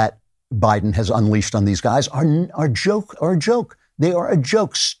that Biden has unleashed on these guys are a joke. They are a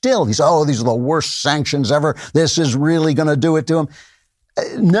joke still. These are the worst sanctions ever. This is really going to do it to them.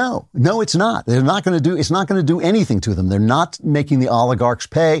 No, it's not. It's not going to do anything to them. They're not making the oligarchs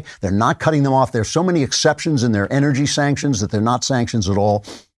pay. They're not cutting them off. There's so many exceptions in their energy sanctions that they're not sanctions at all.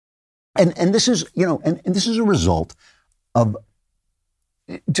 And this is, and this is a result of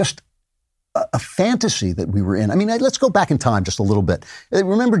just a fantasy that we were in. I mean, let's go back in time just a little bit.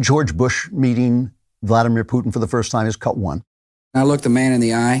 Remember George Bush meeting Vladimir Putin for the first time? His cut one. I looked the man in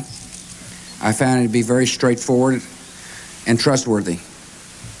the eye. I found him to be very straightforward and trustworthy.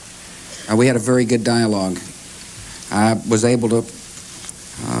 We had a very good dialogue. I was able to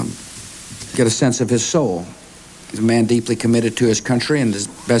get a sense of his soul. He's a man deeply committed to his country and the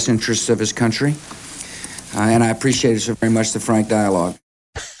best interests of his country. And I appreciated so very much the frank dialogue.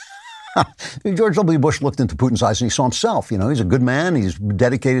 George W. Bush looked into Putin's eyes and he saw himself. He's a good man. He's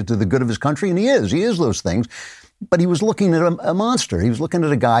dedicated to the good of his country, and he is those things. But he was looking at a monster. He was looking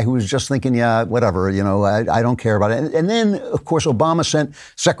at a guy who was just thinking, yeah, whatever, I don't care about it. And then, of course, Obama sent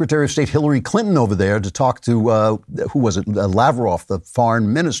Secretary of State Hillary Clinton over there to talk to, Lavrov, the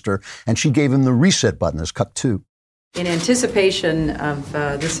foreign minister, and she gave him the reset button as cut two. In anticipation of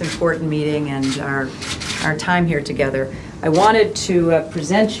this important meeting and our time here together, I wanted to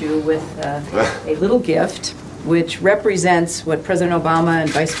present you with a little gift which represents what President Obama and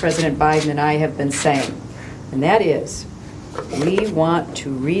Vice President Biden and I have been saying. And that is, we want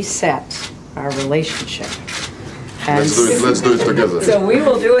to reset our relationship. And let's do it together. So we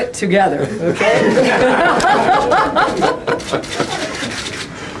will do it together, okay?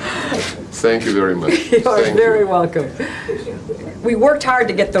 Thank you very much. You are very welcome. We worked hard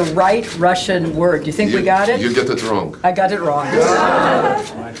to get the right Russian word. Do you think we got it? You get it wrong. I got it wrong.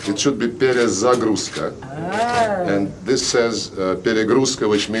 It should be перезагрузка. And this says перегрузка,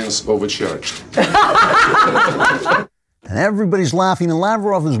 which means overcharged. And everybody's laughing, and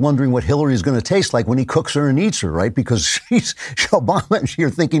Lavrov is wondering what Hillary's going to taste like when he cooks her and eats her, right? Because Obama and she are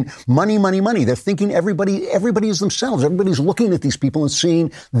thinking money, money, money. They're thinking everybody is themselves. Everybody's looking at these people and seeing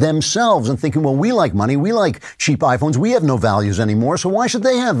themselves and thinking, well, we like money. We like cheap iPhones. We have no values anymore. So why should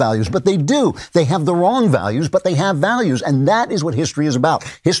they have values? But they do. They have the wrong values, but they have values. And that is what history is about.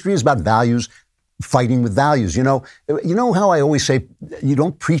 History is about values. Fighting with values. You know how I always say, you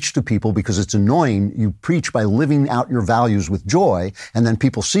don't preach to people because it's annoying. You preach by living out your values with joy. And then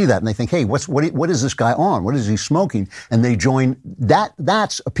people see that and they think, hey, what is this guy on? What is he smoking? And they join that.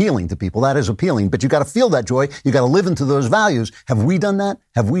 That's appealing to people. That is appealing. But you got to feel that joy. You got to live into those values. Have we done that?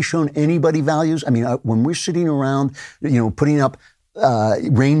 Have we shown anybody values? I mean, when we're sitting around, putting up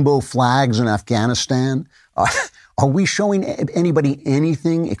rainbow flags in Afghanistan, are we showing anybody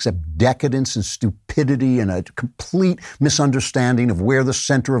anything except decadence and stupidity and a complete misunderstanding of where the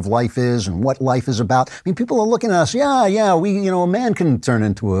center of life is and what life is about? I mean, people are looking at us, a man can turn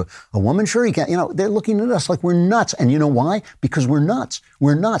into a woman. Sure, he can. They're looking at us like we're nuts. And you know why? Because we're nuts.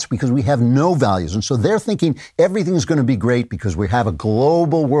 We're nuts because we have no values. And so they're thinking everything's going to be great because we have a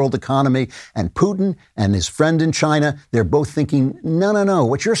global world economy. And Putin and his friend in China, they're both thinking, no.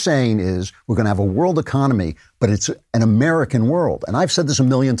 What you're saying is we're going to have a world economy, but it's an American world. And I've said this a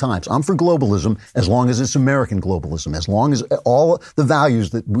million times. I'm for globalism as long as it's American globalism, as long as all the values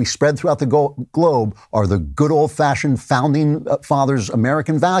that we spread throughout the globe are the good old-fashioned founding fathers'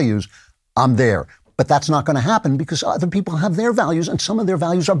 American values. I'm there. But that's not going to happen because other people have their values, and some of their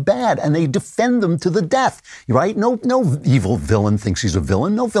values are bad, and they defend them to the death, right? No evil villain thinks he's a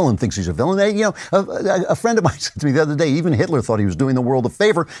villain. No villain thinks he's a villain. A friend of mine said to me the other day, even Hitler thought he was doing the world a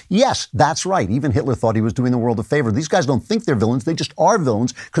favor. Yes, that's right. Even Hitler thought he was doing the world a favor. These guys don't think they're villains. They just are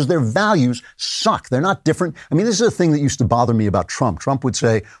villains because their values suck. They're not different. I mean, this is a thing that used to bother me about Trump. Trump would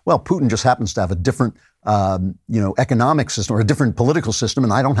say, well, Putin just happens to have a different economic system or a different political system,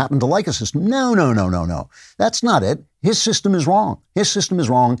 and I don't happen to like a system. No. That's not it. His system is wrong. His system is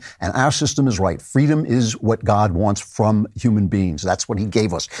wrong, and our system is right. Freedom is what God wants from human beings. That's what he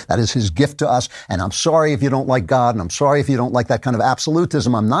gave us. That is his gift to us, and I'm sorry if you don't like God, and I'm sorry if you don't like that kind of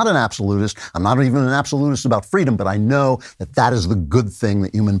absolutism. I'm not an absolutist. I'm not even an absolutist about freedom, but I know that that is the good thing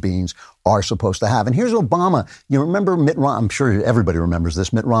that human beings are supposed to have. And here's Obama. You remember Mitt Romney? I'm sure everybody remembers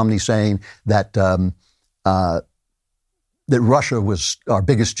this. Mitt Romney saying that that Russia was our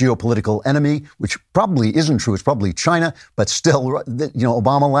biggest geopolitical enemy, which probably isn't true. It's probably China, but still,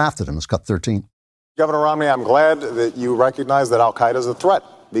 Obama laughed at him. It's cut 13. Governor Romney, I'm glad that you recognize that al-Qaeda is a threat,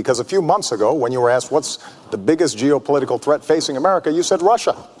 because a few months ago, when you were asked what's the biggest geopolitical threat facing America, you said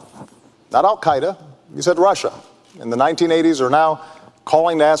Russia. Not al-Qaeda, you said Russia. In the 1980s are now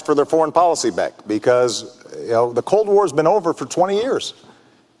calling to ask for their foreign policy back because, the Cold War has been over for 20 years.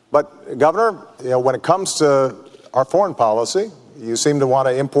 But, Governor, when it comes to our foreign policy, you seem to want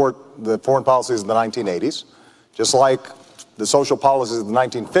to import the foreign policies of the 1980s, just like the social policies of the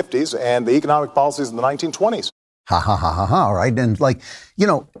 1950s and the economic policies of the 1920s. Ha, ha, ha, ha, ha, right? And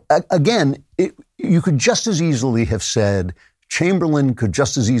again, you could just as easily have said, Chamberlain could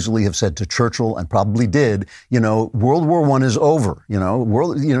just as easily have said to Churchill, and probably did, World War I is over.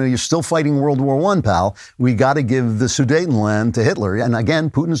 You're still fighting World War I, pal. We got to give the Sudetenland to Hitler. And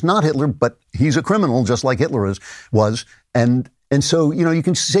again, Putin's not Hitler, but he's a criminal, just like Hitler was. And so, you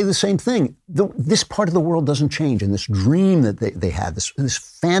can say the same thing. This part of the world doesn't change. And this dream that they had, this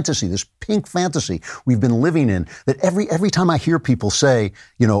fantasy, this pink fantasy we've been living in, that every time I hear people say,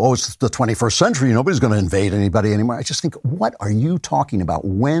 it's the 21st century, nobody's going to invade anybody anymore. I just think, what are you talking about?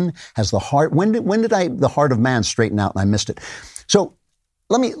 When did the heart of man straighten out and I missed it? So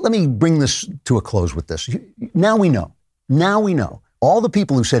let me bring this to a close with this. Now we know. All the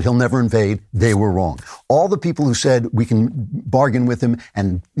people who said he'll never invade, they were wrong. All the people who said we can bargain with him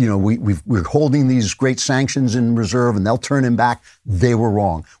and, we're holding these great sanctions in reserve and they'll turn him back, they were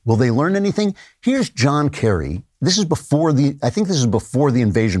wrong. Will they learn anything? Here's John Kerry. I think this is before the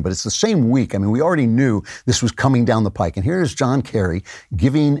invasion, but it's the same week. I mean, we already knew this was coming down the pike. And here's John Kerry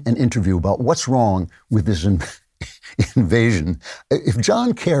giving an interview about what's wrong with this invasion. If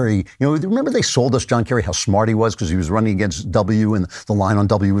John Kerry, remember they sold us John Kerry how smart he was because he was running against W and the line on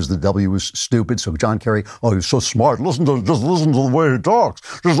W was that W was stupid. So John Kerry, he's so smart. Just listen to the way he talks.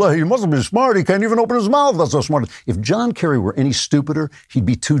 He mustn't be smart. He can't even open his mouth. That's so smart. If John Kerry were any stupider, he'd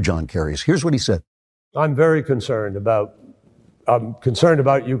be two John Kerrys. Here's what he said. I'm concerned about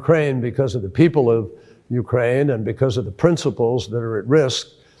Ukraine because of the people of Ukraine and because of the principles that are at risk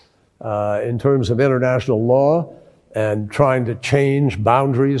in terms of international law and trying to change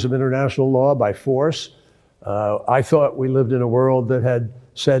boundaries of international law by force. I thought we lived in a world that had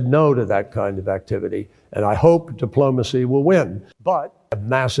said no to that kind of activity, and I hope diplomacy will win. But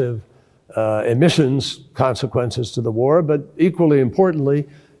massive emissions consequences to the war, but equally importantly,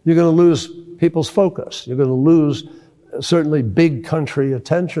 you're going to lose people's focus. You're going to lose certainly big country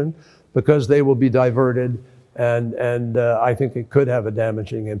attention because they will be diverted, and I think it could have a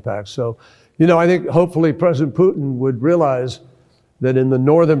damaging impact. So, I think hopefully President Putin would realize that in the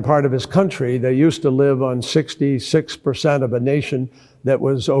northern part of his country, they used to live on 66% of a nation that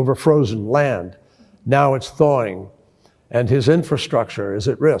was over frozen land. Now it's thawing, and his infrastructure is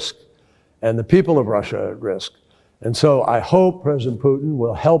at risk, and the people of Russia are at risk. And so I hope President Putin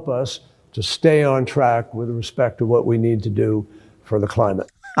will help us to stay on track with respect to what we need to do for the climate.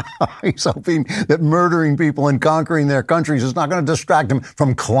 He's hoping that murdering people and conquering their countries is not going to distract him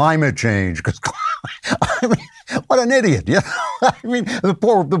from climate change. Because, what an idiot!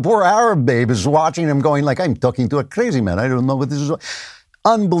 The poor Arab babe is watching him, going like, "I'm talking to a crazy man. I don't know what this is."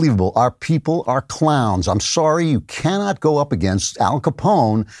 Unbelievable. Our people are clowns. I'm sorry, you cannot go up against Al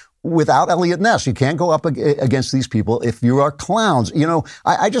Capone without Elliot Ness. You can't go up against these people if you are clowns.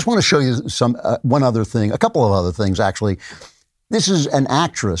 I just want to show you a couple of other things, actually. This is an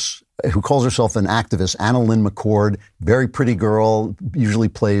actress who calls herself an activist, Anna Lynn McCord, very pretty girl, usually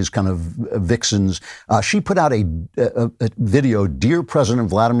plays kind of vixens. She put out a video, Dear President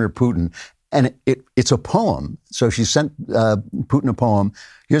Vladimir Putin, and it's a poem. So she sent Putin a poem.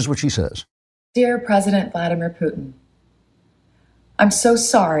 Here's what she says. Dear President Vladimir Putin, I'm so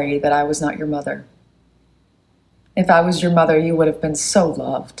sorry that I was not your mother. If I was your mother, you would have been so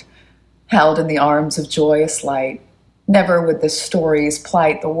loved, held in the arms of joyous light. Never would the stories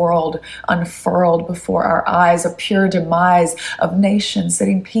plight the world unfurled before our eyes, a pure demise of nations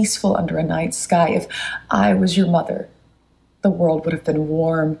sitting peaceful under a night sky. If I was your mother, the world would have been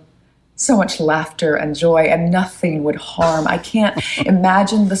warm. So much laughter and joy, and nothing would harm. I can't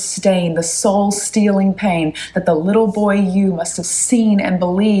imagine the stain, the soul-stealing pain that the little boy you must have seen and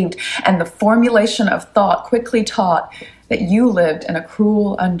believed, and the formulation of thought quickly taught that you lived in a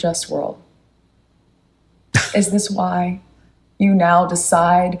cruel, unjust world. Is this why you now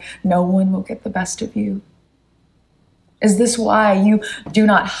decide no one will get the best of you? Is this why you do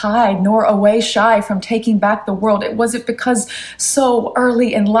not hide nor away shy from taking back the world? Was it because so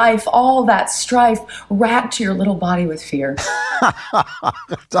early in life, all that strife racked your little body with fear?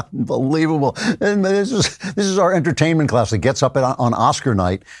 It's unbelievable. And this is our entertainment class that gets up on Oscar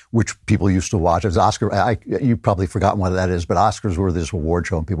night, which people used to watch. It was Oscar. You've probably forgotten what that is, but Oscars were this award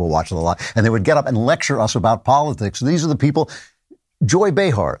show and people watched it a lot. And they would get up and lecture us about politics. These are the people. Joy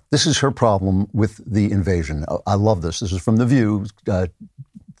Behar, this is her problem with the invasion. I love this. This is from The View,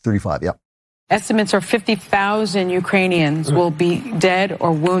 35, yep. Estimates are 50,000 Ukrainians will be dead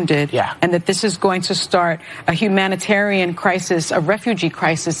or wounded, and that this is going to start a humanitarian crisis, a refugee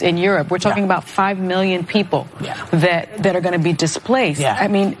crisis in Europe. We're talking about 5 million people that are going to be displaced. I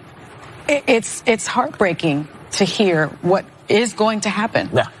mean, it's heartbreaking to hear what is going to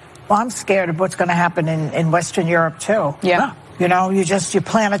happen. Well, I'm scared of what's going to happen in Western Europe, too. You know, you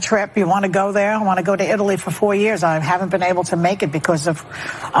plan a trip, you want to go there. I want to go to Italy for 4 years. I haven't been able to make it because of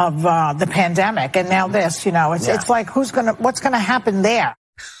the pandemic. And now this, it's like, what's going to happen there?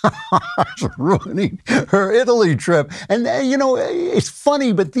 Ruining her Italy trip. And, it's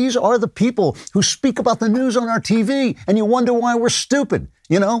funny, but these are the people who speak about the news on our TV, and you wonder why we're stupid.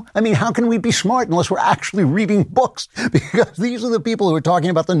 How can we be smart unless we're actually reading books? Because these are the people who are talking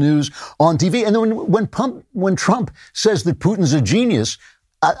about the news on TV. And then when Trump says that Putin's a genius,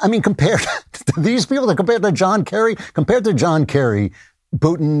 compared to these people, compared to John Kerry,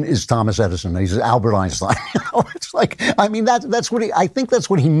 Putin is Thomas Edison. He's Albert Einstein. It's like, that's what I think that's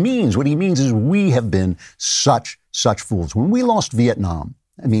what he means. What he means is we have been such fools. When we lost Vietnam,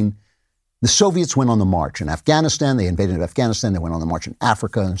 the Soviets went on the march in Afghanistan. They invaded Afghanistan. They went on the march in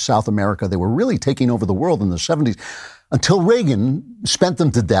Africa and South America. They were really taking over the world in the 70s until Reagan spent them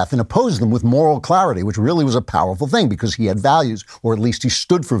to death and opposed them with moral clarity, which really was a powerful thing because he had values, or at least he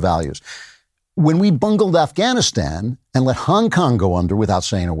stood for values. When we bungled Afghanistan and let Hong Kong go under without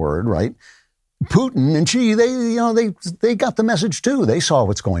saying a word, right? Putin and Xi, they got the message too. They saw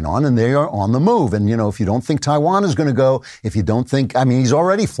what's going on and they are on the move. And, if you don't think Taiwan is going to go, if you don't think, he's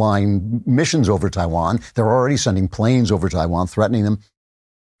already flying missions over Taiwan. They're already sending planes over Taiwan, threatening them.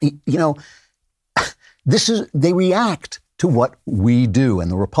 They react to what we do. And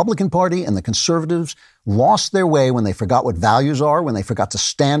the Republican Party and the conservatives lost their way when they forgot what values are, when they forgot to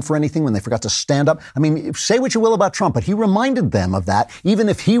stand for anything, when they forgot to stand up. Say what you will about Trump, but he reminded them of that, even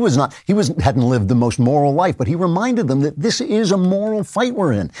if he hadn't lived the most moral life, but he reminded them that this is a moral fight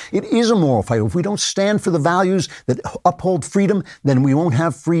we're in. It is a moral fight. If we don't stand for the values that uphold freedom, then we won't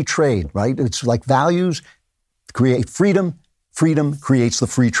have free trade, right? It's like values create freedom. Freedom creates the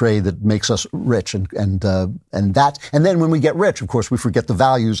free trade that makes us rich, and then when we get rich, of course, we forget the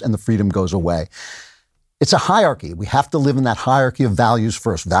values and the freedom goes away. It's a hierarchy. We have to live in that hierarchy of values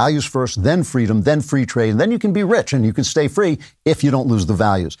first, then freedom, then free trade, and then you can be rich and you can stay free if you don't lose the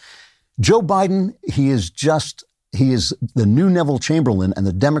values. Joe Biden, he is the new Neville Chamberlain, and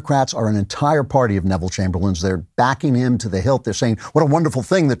the Democrats are an entire party of Neville Chamberlains. They're backing him to the hilt. They're saying, what a wonderful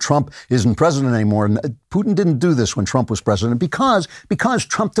thing that Trump isn't president anymore. And Putin didn't do this when Trump was president because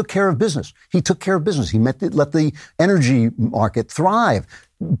Trump took care of business. He took care of business. He let the energy market thrive.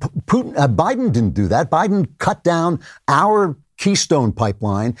 Biden didn't do that. Biden cut down our Keystone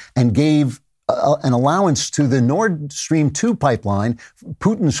pipeline and gave an allowance to the Nord Stream 2 pipeline,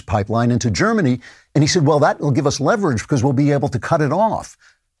 Putin's pipeline into Germany. And he said, well, that will give us leverage because we'll be able to cut it off.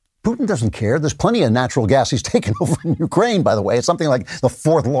 Putin doesn't care. There's plenty of natural gas he's taken over in Ukraine, by the way. It's something like the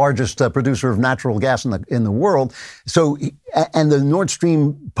fourth largest producer of natural gas in the world. So, and the Nord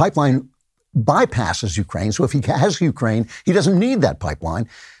Stream pipeline bypasses Ukraine. So if he has Ukraine, he doesn't need that pipeline.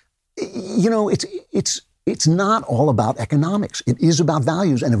 It's it's not all about economics. It is about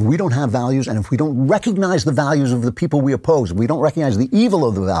values. And if we don't have values, and if we don't recognize the values of the people we oppose, if we don't recognize the evil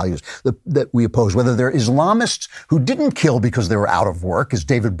of the values that we oppose, whether they're Islamists who didn't kill because they were out of work, as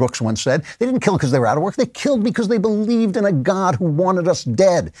David Brooks once said, they didn't kill because they were out of work. They killed because they believed in a God who wanted us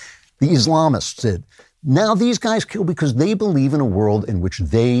dead. The Islamists did. Now these guys kill because they believe in a world in which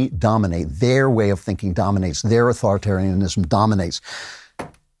they dominate. Their way of thinking dominates. Their authoritarianism dominates.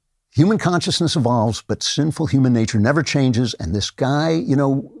 Human consciousness evolves, but sinful human nature never changes. And this guy,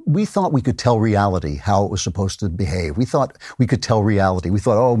 we thought we could tell reality how it was supposed to behave. We thought we could tell reality. We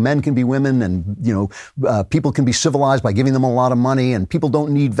thought, oh, men can be women and, people can be civilized by giving them a lot of money and people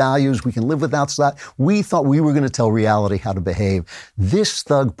don't need values. We can live without that. We thought we were going to tell reality how to behave. This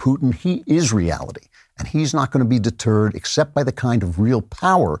thug Putin, he is reality. And he's not going to be deterred except by the kind of real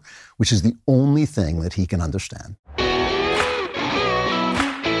power, which is the only thing that he can understand.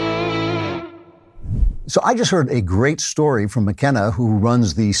 So I just heard a great story from McKenna, who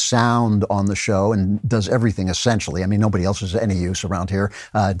runs the sound on the show and does everything essentially. I mean, nobody else is any use around here.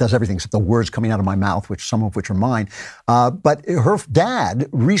 Does everything except the words coming out of my mouth, some of which are mine. But her dad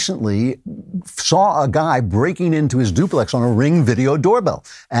recently saw a guy breaking into his duplex on a Ring video doorbell,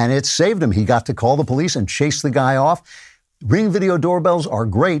 and it saved him. He got to call the police and chase the guy off. Ring video doorbells are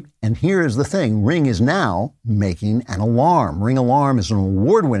great, and here is the thing. Ring is now making an alarm. Ring Alarm is an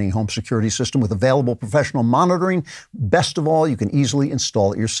award-winning home security system with available professional monitoring. Best of all, you can easily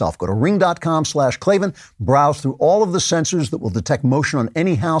install it yourself. Go to ring.com/Klavan, browse through all of the sensors that will detect motion on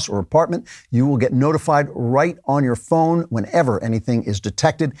any house or apartment. You will get notified right on your phone whenever anything is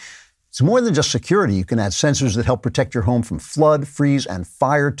detected. It's more than just security. You can add sensors that help protect your home from flood, freeze, and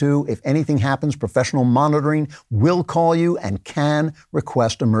fire too. If anything happens, professional monitoring will call you and can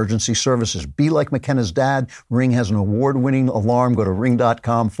request emergency services. Be like McKenna's dad. Ring has an award-winning alarm. Go to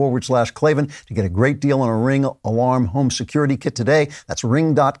ring.com/Klavan to get a great deal on a Ring Alarm home security kit today. That's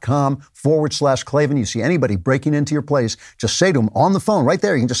ring.com/Klavan. You see anybody breaking into your place, just say to him on the phone right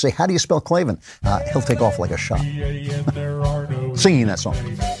there. You can just say, how do you spell Klavan? He'll take off like a shot. Singing that song.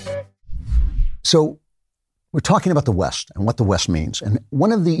 So we're talking about the West and what the West means. And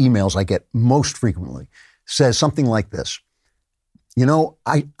one of the emails I get most frequently says something like this.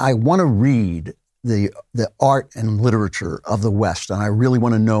 I want to read the art and literature of the West, and I really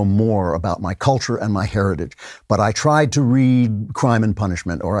want to know more about my culture and my heritage. But I tried to read Crime and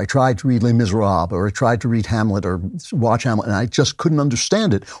Punishment, or I tried to read Les Miserables, or I tried to read Hamlet or watch Hamlet, and I just couldn't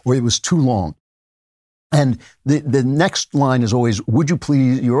understand it, or it was too long. And the next line is always, would you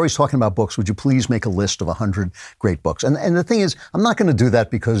please, you're always talking about books, would you please make a list of 100 great books? And the thing is, I'm not going to do that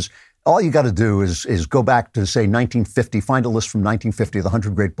because all you got to do is go back to, say, 1950, find a list from 1950 of the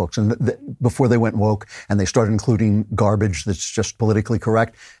 100 great books, and before they went woke and they started including garbage that's just politically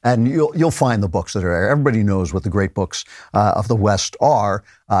correct, and you'll find the books that are there. Everybody knows what the great books of the West are,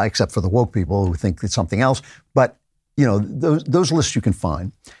 except for the woke people who think it's something else. But, those lists you can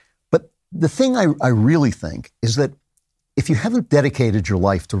find. The thing I really think is that if you haven't dedicated your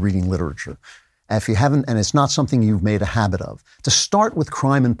life to reading literature, if you haven't, and it's not something you've made a habit of, to start with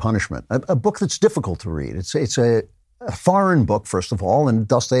Crime and Punishment, a book that's difficult to read. It's a foreign book, first of all, and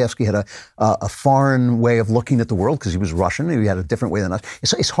Dostoevsky had a foreign way of looking at the world because he was Russian. He had a different way than us.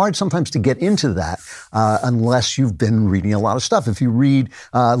 It's hard sometimes to get into that unless you've been reading a lot of stuff. If you read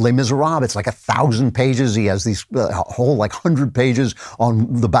Les Miserables, it's like 1,000 pages. He has these whole 100 pages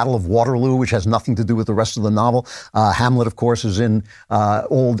on the Battle of Waterloo, which has nothing to do with the rest of the novel. Hamlet, of course, is in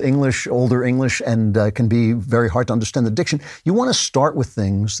older English, and can be very hard to understand the diction. You want to start with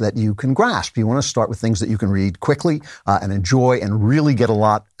things that you can grasp. You want to start with things that you can read quickly and enjoy and really get a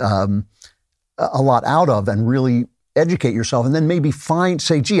lot out of, and really educate yourself, and then maybe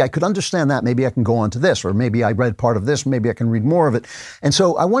say, gee, I could understand that. Maybe I can go on to this, or maybe I read part of this. Maybe I can read more of it. And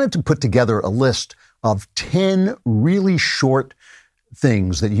so I wanted to put together a list of 10 really short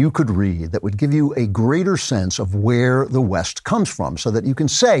things that you could read that would give you a greater sense of where the West comes from, so that you can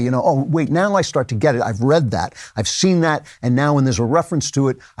say, oh, wait, now I start to get it. I've read that. I've seen that. And now when there's a reference to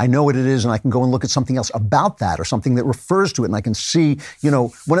it, I know what it is, and I can go and look at something else about that or something that refers to it. And I can see,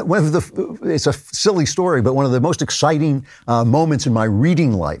 it's a silly story, but one of the most exciting moments in my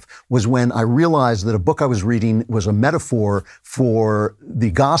reading life was when I realized that a book I was reading was a metaphor for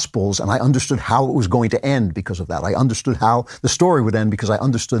the Gospels, and I understood how it was going to end because of that. I understood how the story would end because I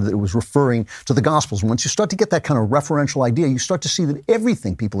understood that it was referring to the Gospels. And once you start to get that kind of referential idea, you start to see that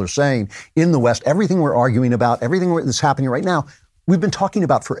everything people are saying in the West, everything we're arguing about, everything that's happening right now, we've been talking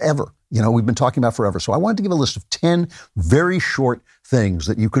about forever. we've been talking about forever. So I wanted to give a list of 10 very short things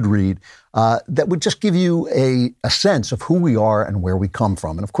that you could read that would just give you a sense of who we are and where we come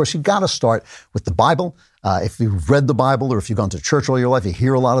from. And of course, you got to start with the Bible. If you've read the Bible or if you've gone to church all your life, you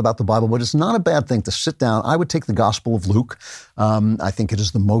hear a lot about the Bible, but it's not a bad thing to sit down. I would take the Gospel of Luke. I think it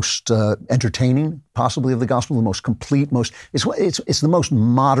is the most entertaining, possibly, of the Gospel, the most complete, it's the most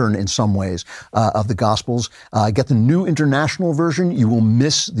modern in some ways of the Gospels. Get the New International Version. You will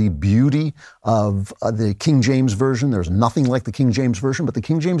miss the beauty of the King James Version. There's nothing like the King James Version, but the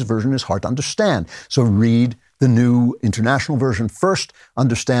King James Version is hard to understand. So read the New International Version first,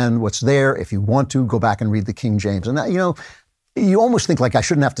 understand what's there. If you want to, go back and read the King James. And that, you almost think like I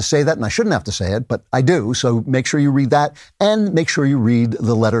shouldn't have to say that, and I shouldn't have to say it, but I do. So make sure you read that, and make sure you read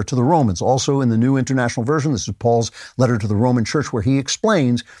the letter to the Romans. Also in the New International Version, this is Paul's letter to the Roman Church, where he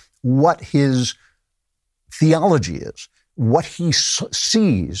explains what his theology is, what he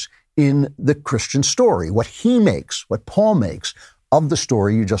sees in the Christian story, what he makes, what Paul makes of the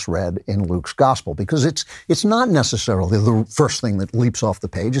story you just read in Luke's gospel, because it's not necessarily the first thing that leaps off the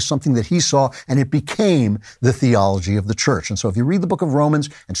page. It's something that he saw, and it became the theology of the church. And so if you read the book of Romans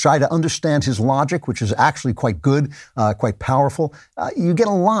and try to understand his logic, which is actually quite good, quite powerful, you get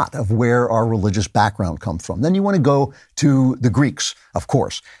a lot of where our religious background comes from. Then you want to go to the Greeks, of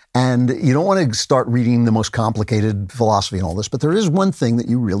course. And you don't want to start reading the most complicated philosophy and all this, but there is one thing that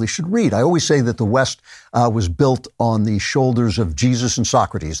you really should read. I always say that the West was built on the shoulders of Jesus and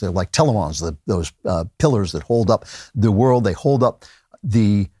Socrates. They're like telemons, those pillars that hold up the world. They hold up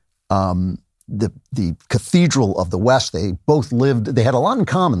the cathedral of the West. They both lived, they had a lot in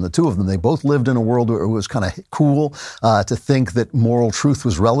common, the two of them. They both lived in a world where it was kind of cool to think that moral truth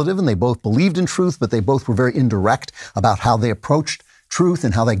was relative, and they both believed in truth, but they both were very indirect about how they approached truth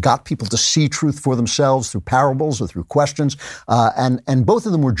and how they got people to see truth for themselves through parables or through questions. And both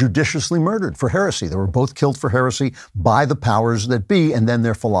of them were judiciously murdered for heresy. They were both killed for heresy by the powers that be, and then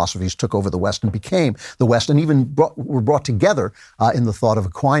their philosophies took over the West and became the West, and even were brought together in the thought of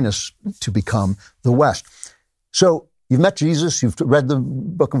Aquinas to become the West. So you've met Jesus, you've read the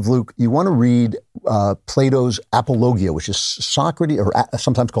book of Luke, you want to read Plato's Apologia, which is Socrates, or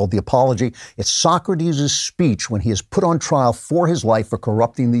sometimes called the Apology. It's Socrates' speech when he is put on trial for his life for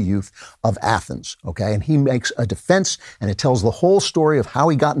corrupting the youth of Athens, okay? And he makes a defense, and it tells the whole story of how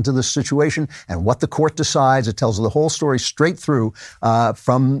he got into this situation and what the court decides. It tells the whole story straight through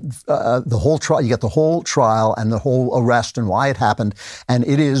from the whole trial. You get the whole trial and the whole arrest and why it happened, and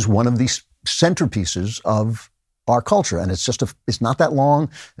it is one of these centerpieces of our culture. And it's not that long,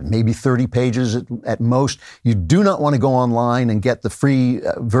 maybe 30 pages at most. You do not want to go online and get the free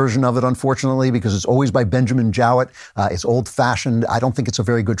version of it, unfortunately, because it's always by Benjamin Jowett. It's old-fashioned. I don't think it's a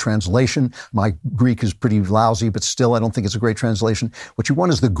very good translation. My Greek is pretty lousy, but still, I don't think it's a great translation. What you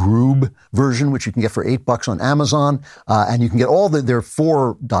want is the Grube version, which you can get for $8 on Amazon. And you can get there are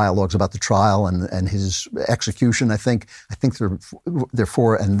 4 dialogues about the trial and his execution, I think. I think there are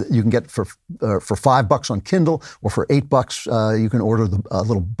 4, and you can get for $5 on Kindle, or for $8, you can order a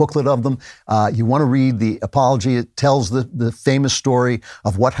little booklet of them. You want to read the Apology. It tells the famous story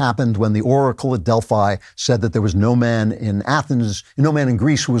of what happened when the oracle at Delphi said that there was no man in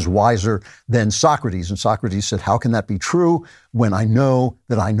Greece who was wiser than Socrates. And Socrates said, how can that be true when I know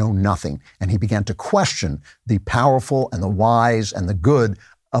that I know nothing? And he began to question the powerful and the wise and the good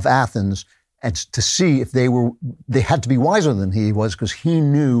of Athens, and to see if they had to be wiser than he was, because he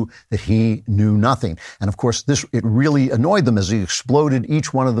knew that he knew nothing. And of course, it really annoyed them as he exploded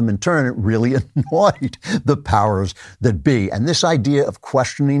each one of them in turn. It really annoyed the powers that be. And this idea of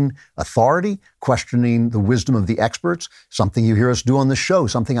questioning authority, questioning the wisdom of the experts, something you hear us do on this show,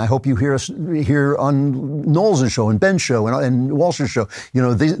 something I hope you hear on Knowles' show and Ben's show and Walsh's show.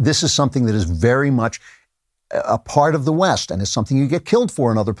 This is something that is very much a part of the West, and it's something you get killed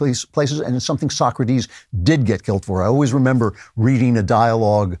for in other places, and it's something Socrates did get killed for. I always remember rereading a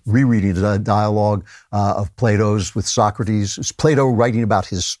dialogue of Plato's with Socrates. It's Plato writing about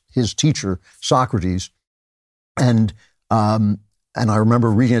his teacher, Socrates, and I remember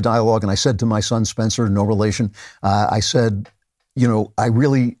reading a dialogue, and I said to my son Spencer, no relation, I said, I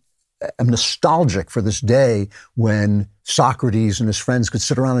really am nostalgic for this day when Socrates and his friends could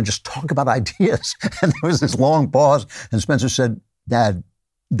sit around and just talk about ideas. And there was this long pause, and Spencer said, Dad,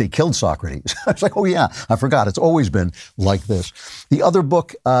 they killed Socrates. I was like, oh yeah, I forgot. It's always been like this. The other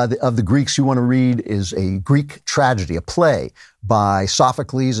book of the Greeks you want to read is a Greek tragedy, a play by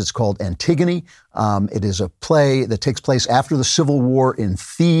Sophocles. It's called Antigone. It is a play that takes place after the Civil War in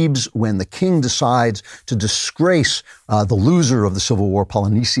Thebes, when the king decides to disgrace the loser of the Civil War,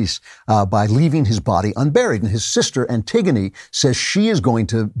 Polynices, by leaving his body unburied. And his sister, Antigone, says she is going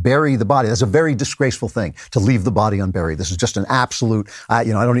to bury the body. That's a very disgraceful thing, to leave the body unburied. This is just an absolute,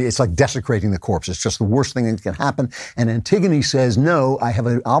 it's like desecrating the corpse. It's just the worst thing that can happen. And Antigone says, no, I have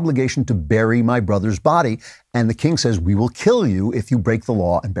an obligation to bury my brother's body. And the king says, we will kill you if you break the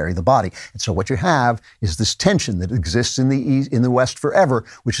law and bury the body. And so what you have is this tension that exists in the East, in the West forever,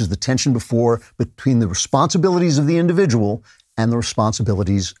 which is the tension between the responsibilities of the individual and the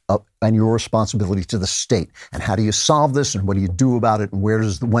responsibilities and your responsibility to the state. And how do you solve this, and what do you do about it, and where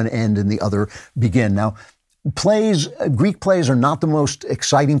does the one end and the other begin? Now, Greek plays are not the most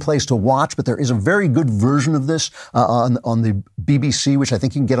exciting plays to watch, but there is a very good version of this on the BBC, which I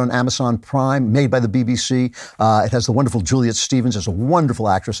think you can get on Amazon Prime, made by the BBC. It has the wonderful Juliet Stevens as a wonderful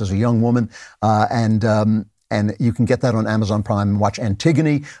actress, as a young woman, and you can get that on Amazon Prime and watch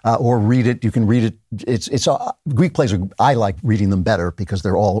Antigone, or read it. You can read it. Greek plays I like reading them better because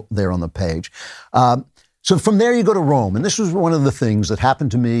they're all there on the page. So from there you go to Rome, and this was one of the things that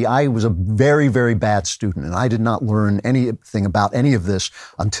happened to me. I was a very, very bad student, and I did not learn anything about any of this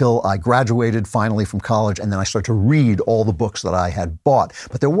until I graduated finally from college, and then I started to read all the books that I had bought.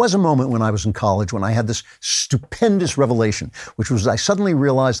 But there was a moment when I was in college when I had this stupendous revelation, which was I suddenly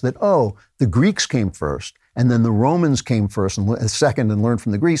realized that, the Greeks came first, and then the Romans came first and second and learned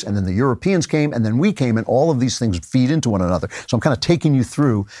from the Greeks, and then the Europeans came, and then we came, and all of these things feed into one another. So I'm kind of taking you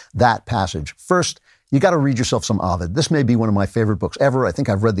through that passage. First, you got to read yourself some Ovid. This may be one of my favorite books ever. I think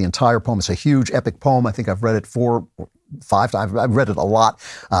I've read the entire poem. It's a huge epic poem. I think I've read it 4 or 5 times. I've read it a lot.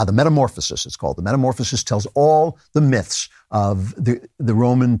 The Metamorphosis, it's called. The Metamorphosis tells all the myths of the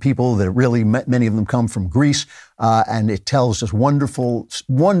Roman people that really, many of them come from Greece. And it tells just wonderful,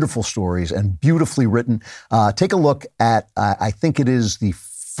 wonderful stories and beautifully written. Take a look at, I think it is the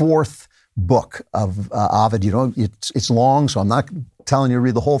 4th book of Ovid. It's long, so I'm not telling you to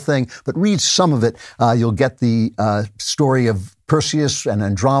read the whole thing, but read some of it. You'll get the story of Perseus and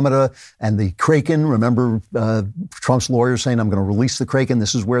Andromeda and the Kraken. Remember Trump's lawyer saying, I'm going to release the Kraken.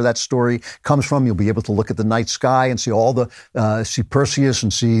 This is where that story comes from. You'll be able to look at the night sky and see see Perseus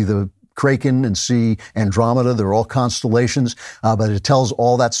and see the Kraken and see Andromeda. They're all constellations, but it tells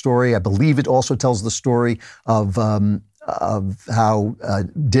all that story. I believe it also tells the story of how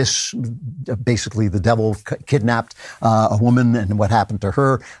Dis, basically the devil, kidnapped a woman and what happened to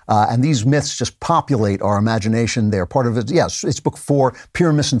her. And these myths just populate our imagination. They're part of it. Yes, it's book 4.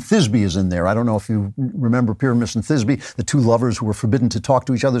 Pyramus and Thisbe is in there. I don't know if you remember Pyramus and Thisbe, the two lovers who were forbidden to talk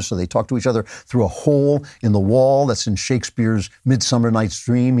to each other, so they talk to each other through a hole in the wall. That's in Shakespeare's Midsummer Night's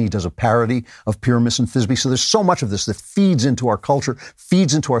Dream. He does a parody of Pyramus and Thisbe. So there's so much of this that feeds into our culture,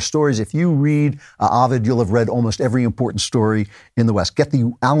 feeds into our stories. If you read Ovid, you'll have read almost every important story in the West. Get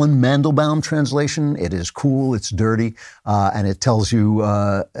the Alan Mandelbaum translation. It is cool, it's dirty, and it tells you,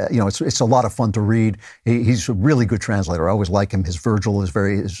 it's a lot of fun to read. He's a really good translator. I always like him. His Virgil his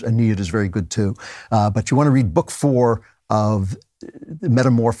Aeneid is very good too. But you want to read book 4 of the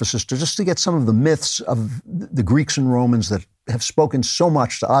Metamorphosis just to get some of the myths of the Greeks and Romans that have spoken so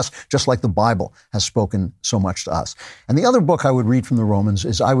much to us, just like the Bible has spoken so much to us. And the other book I would read from the Romans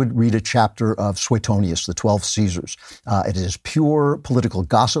is I would read a chapter of Suetonius, the 12 Caesars. It is pure political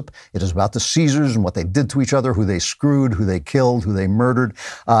gossip. It is about the Caesars and what they did to each other, who they screwed, who they killed, who they murdered.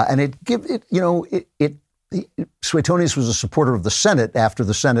 Suetonius was a supporter of the Senate after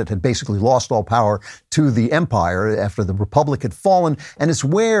the Senate had basically lost all power to the empire, after the Republic had fallen. And it's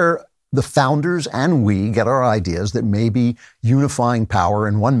where the founders and we get our ideas that maybe unifying power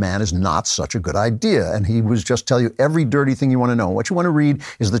in one man is not such a good idea. And he was just tell you every dirty thing you want to know. What you want to read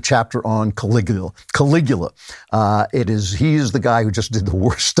is the chapter on Caligula. He is the guy who just did the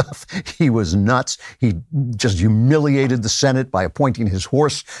worst stuff. He was nuts. He just humiliated the Senate by appointing his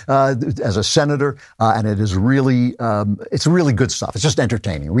horse as a senator. And it is really, it's really good stuff. It's just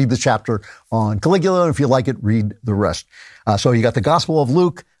entertaining. Read the chapter on Caligula. And if you like it, read the rest. So you got the Gospel of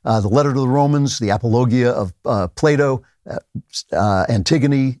Luke, the Letter to the Romans, the Apologia of Plato,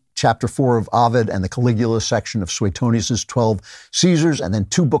 Antigone, chapter 4 of Ovid, and the Caligula section of Suetonius' 12 Caesars, and then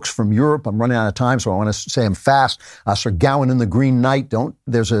 2 books from Europe. I'm running out of time, so I want to say them fast. Sir Gawain and the Green Knight.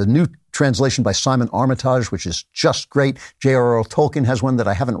 There's a new translation by Simon Armitage, which is just great. J.R.R. Tolkien has one that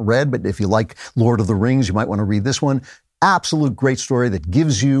I haven't read, but if you like Lord of the Rings, you might want to read this one. Absolute great story that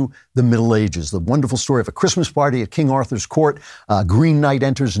gives you the Middle Ages, the wonderful story of a Christmas party at King Arthur's court. Green Knight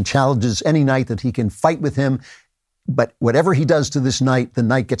enters and challenges any knight that he can fight with him. But whatever he does to this night, the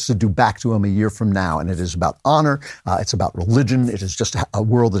night gets to do back to him a year from now. And it is about honor. It's about religion. It is just a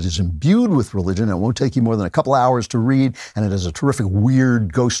world that is imbued with religion. It won't take you more than a couple hours to read. And it is a terrific,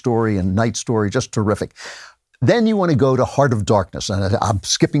 weird ghost story and night story, just terrific. Then you want to go to Heart of Darkness. And I'm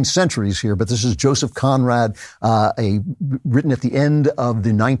skipping centuries here, but this is Joseph Conrad, written at the end of the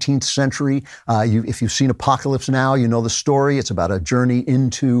 19th century. If you've seen Apocalypse Now, you know the story. It's about a journey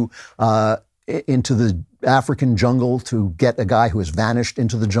into the African jungle to get a guy who has vanished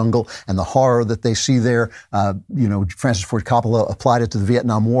into the jungle and the horror that they see there. Francis Ford Coppola applied it to the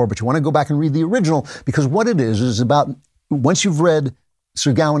Vietnam War, but you want to go back and read the original, because what it is about, once you've read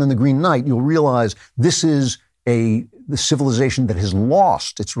Sir Gawain and the Green Knight, you'll realize this is the civilization that has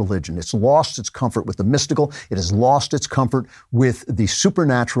lost its religion. It's lost its comfort with the mystical. It has lost its comfort with the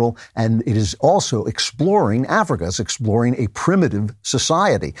supernatural. And it is also exploring Africa. It's exploring a primitive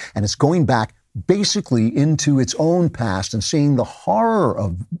society. And it's going back basically into its own past and seeing the horror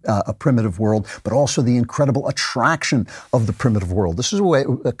of a primitive world, but also the incredible attraction of the primitive world. This is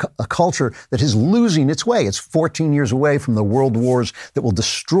a culture that is losing its way. It's 14 years away from the world wars that will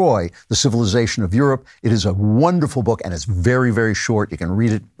destroy the civilization of Europe. It is a wonderful book, and it's very, very short. You can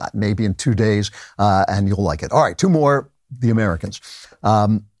read it maybe in 2 days, and you'll like it. All right, two more, The Americans.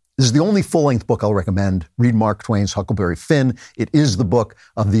 This is the only full-length book I'll recommend. Read Mark Twain's Huckleberry Finn. It is the book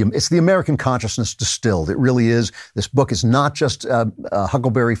of it's the American consciousness distilled. It really is. This book is not just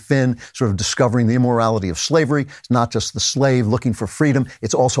Huckleberry Finn sort of discovering the immorality of slavery. It's not just the slave looking for freedom.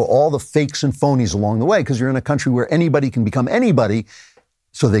 It's also all the fakes and phonies along the way, because you're in a country where anybody can become anybody,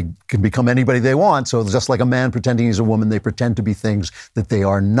 so they can become anybody they want. So just like a man pretending he's a woman, they pretend to be things that they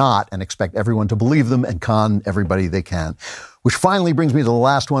are not and expect everyone to believe them and con everybody they can. Which finally brings me to the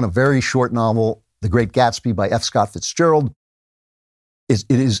last one, a very short novel, The Great Gatsby by F. Scott Fitzgerald.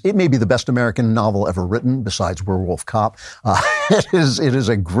 It may be the best American novel ever written, besides Werewolf Cop. It is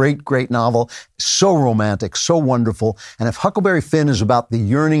a great, great novel, so romantic, so wonderful. And if Huckleberry Finn is about the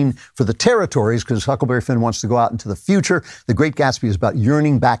yearning for the territories, because Huckleberry Finn wants to go out into the future, The Great Gatsby is about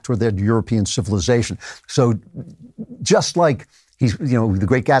yearning back toward their European civilization. So just like the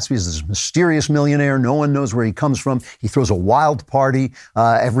Great Gatsby is this mysterious millionaire. No one knows where he comes from. He throws a wild party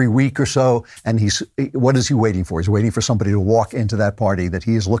every week or so. And what is he waiting for? He's waiting for somebody to walk into that party that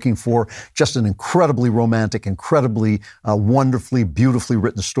he is looking for. Just an incredibly romantic, incredibly wonderfully, beautifully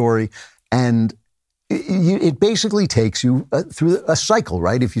written story. And it basically takes you through a cycle,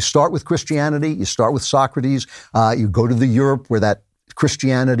 right? If you start with Christianity, you start with Socrates, you go to the Europe where that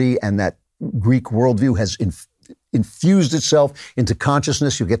Christianity and that Greek worldview has infused itself into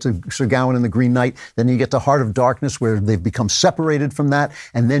consciousness. You get to Sir Gawain and the Green Knight. Then you get to Heart of Darkness, where they've become separated from that.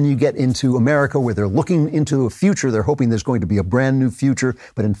 And then you get into America, where they're looking into a future. They're hoping there's going to be a brand new future.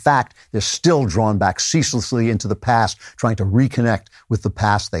 But in fact, they're still drawn back ceaselessly into the past, trying to reconnect with the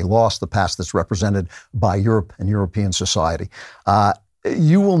past they lost, the past that's represented by Europe and European society.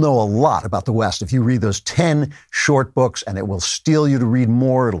 You will know a lot about the West if you read those 10 short books, and it will steel you to read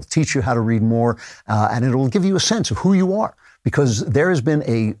more. It'll teach you how to read more, and it'll give you a sense of who you are, because there has been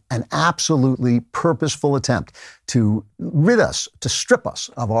an absolutely purposeful attempt to strip us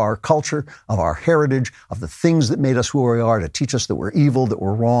of our culture, of our heritage, of the things that made us who we are, to teach us that we're evil, that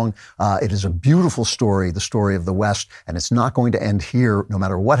we're wrong. It is a beautiful story, the story of the West, and it's not going to end here. No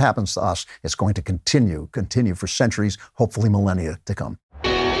matter what happens to us, it's going to continue for centuries, hopefully millennia to come.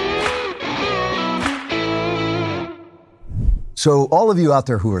 So all of you out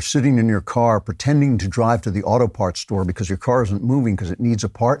there who are sitting in your car pretending to drive to the auto parts store because your car isn't moving because it needs a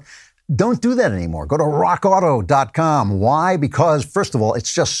part, don't do that anymore. Go to rockauto.com. Why? Because, first of all,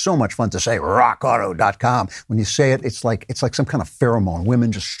 it's just so much fun to say rockauto.com. When you say it, it's like some kind of pheromone.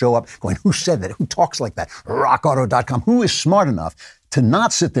 Women just show up going, who said that? Who talks like that? Rockauto.com. Who is smart enough to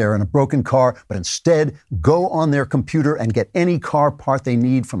not sit there in a broken car, but instead go on their computer and get any car part they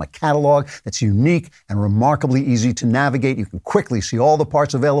need from a catalog that's unique and remarkably easy to navigate. You can quickly see all the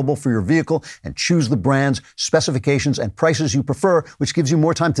parts available for your vehicle and choose the brands, specifications, and prices you prefer, which gives you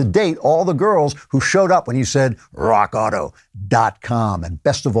more time to date all the girls who showed up when you said rockauto.com. And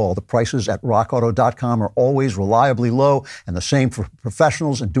best of all, the prices at rockauto.com are always reliably low, and the same for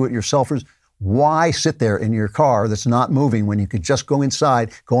professionals and do-it-yourselfers. Why sit there in your car that's not moving when you could just go inside,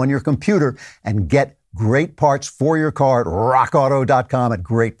 go on your computer, and get great parts for your car at rockauto.com at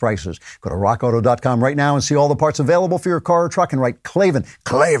great prices? Go to rockauto.com right now and see all the parts available for your car or truck, and write Klavan.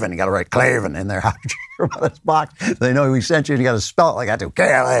 Klavan. You got to write Klavan in there. How did you hear about this box? They know we sent you, and you got to spell it like I do.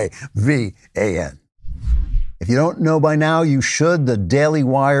 Klavan. If you don't know by now, you should. The Daily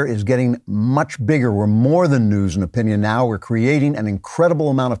Wire is getting much bigger. We're more than news and opinion now. We're creating an incredible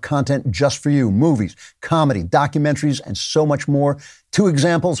amount of content just for you. Movies, comedy, documentaries, and so much more. 2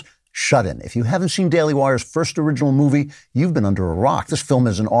 examples. Shut-In. If you haven't seen Daily Wire's first original movie, you've been under a rock. This film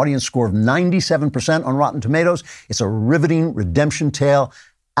has an audience score of 97% on Rotten Tomatoes. It's a riveting redemption tale,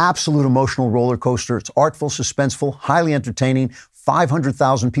 absolute emotional roller coaster. It's artful, suspenseful, highly entertaining.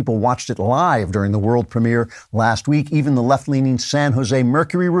 500,000 people watched it live during the world premiere last week. Even the left-leaning San Jose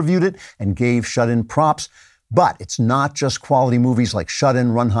Mercury reviewed it and gave Shut-In props. But it's not just quality movies like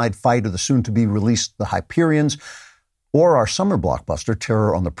Shut-In, Run, Hide, Fight, or the soon-to-be-released The Hyperions, or our summer blockbuster,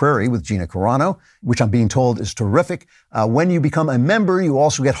 Terror on the Prairie with Gina Carano, which I'm being told is terrific. When you become a member, you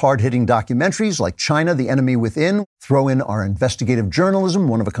also get hard-hitting documentaries like China, The Enemy Within. Throw in our investigative journalism,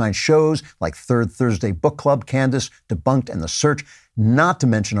 one-of-a-kind shows like Third Thursday Book Club, Candace, Debunked, and The Search, not to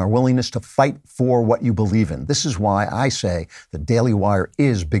mention our willingness to fight for what you believe in. This is why I say the Daily Wire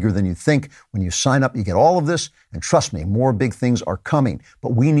is bigger than you think. When you sign up, you get all of this, and trust me, more big things are coming.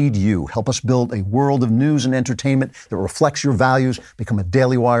 But we need you. Help us build a world of news and entertainment that reflects your values. Become a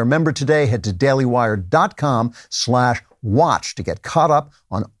Daily Wire member today. Head to dailywire.com/watch to get caught up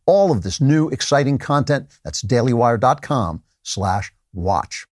on all of this new, exciting content. That's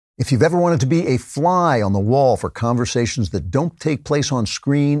dailywire.com/watch. If you've ever wanted to be a fly on the wall for conversations that don't take place on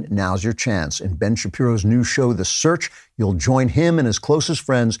screen, now's your chance. In Ben Shapiro's new show, The Search, you'll join him and his closest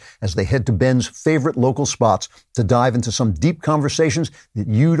friends as they head to Ben's favorite local spots to dive into some deep conversations that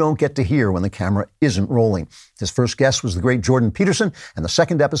you don't get to hear when the camera isn't rolling. His first guest was the great Jordan Peterson, and the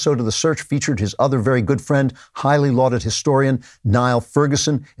second episode of The Search featured his other very good friend, highly lauded historian Niall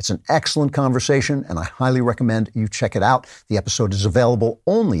Ferguson. It's an excellent conversation, and I highly recommend you check it out. The episode is available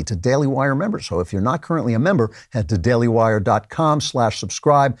only to Daily Wire members, so if you're not currently a member, head to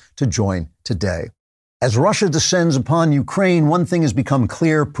dailywire.com/subscribe to join today. As Russia descends upon Ukraine, one thing has become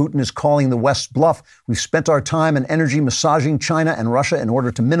clear. Putin is calling the West bluff. We've spent our time and energy massaging China and Russia in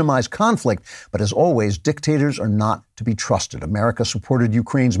order to minimize conflict. But as always, dictators are not to be trusted. America supported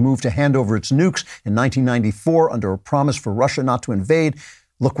Ukraine's move to hand over its nukes in 1994 under a promise for Russia not to invade.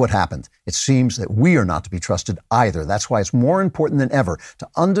 Look what happened. It seems that we are not to be trusted either. That's why it's more important than ever to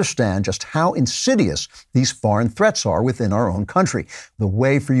understand just how insidious these foreign threats are within our own country. The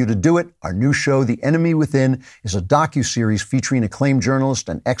way for you to do it, our new show, The Enemy Within, is a docuseries featuring acclaimed journalist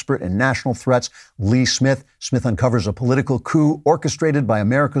and expert in national threats, Lee Smith. Smith uncovers a political coup orchestrated by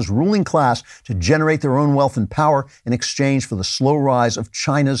America's ruling class to generate their own wealth and power in exchange for the slow rise of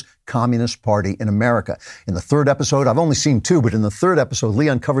China's Communist Party in America. In the third episode, I've only seen 2, but in the third episode, Lee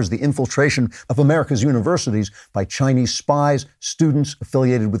uncovers the infiltration of America's universities by Chinese spies, students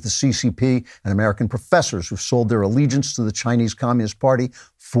affiliated with the CCP, and American professors who sold their allegiance to the Chinese Communist Party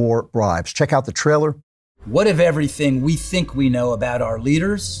for bribes. Check out the trailer. What if everything we think we know about our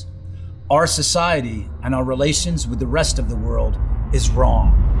leaders, our society, and our relations with the rest of the world is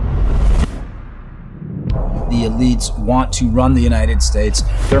wrong? The elites want to run the United States.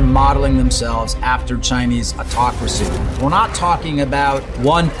 They're modeling themselves after Chinese autocracy. We're not talking about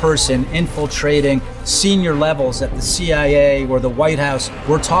one person infiltrating senior levels at the CIA or the White House.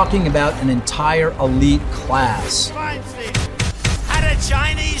 We're talking about an entire elite class. Had a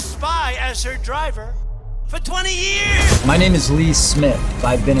Chinese spy as her driver for 20 years. My name is Lee Smith.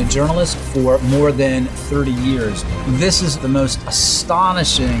 I've been a journalist for more than 30 years. This is the most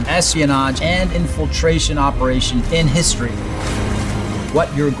astonishing espionage and infiltration operation in history.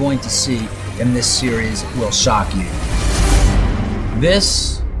 What you're going to see in this series will shock you.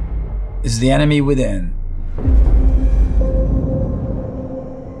 This is The Enemy Within.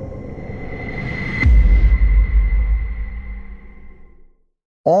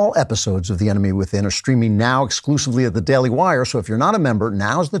 All episodes of The Enemy Within are streaming now exclusively at the Daily Wire, so if you're not a member,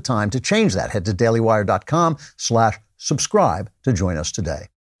 now's the time to change that. Head to dailywire.com/subscribe to join us today.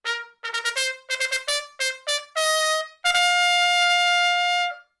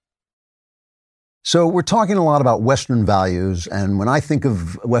 So we're talking a lot about Western values, and when I think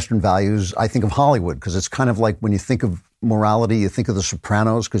of Western values, I think of Hollywood, because it's kind of like when you think of morality, you think of The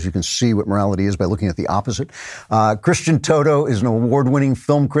Sopranos, because you can see what morality is by looking at the opposite. Christian Toto is an award-winning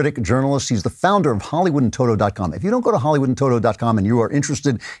film critic, journalist. He's the founder of HollywoodandToto.com. If you don't go to HollywoodandToto.com and you are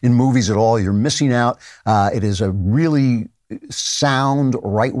interested in movies at all, you're missing out. It is a really sound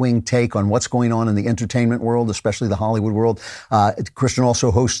right-wing take on what's going on in the entertainment world, especially the Hollywood world. Christian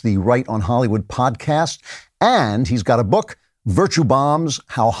also hosts the Right on Hollywood podcast, and he's got a book, Virtue Bombs,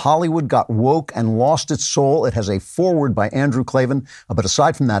 How Hollywood Got Woke and Lost Its Soul. It has a foreword by Andrew Klavan, but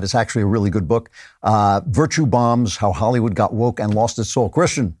aside from that, it's actually a really good book. Virtue Bombs, How Hollywood Got Woke and Lost Its Soul.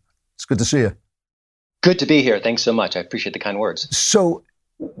 Christian, it's good to see you. Good to be here. Thanks so much. I appreciate the kind words. So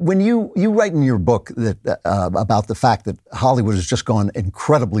when you write in your book that about the fact that Hollywood has just gone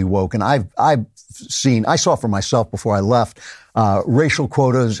incredibly woke, and I saw for myself before I left, racial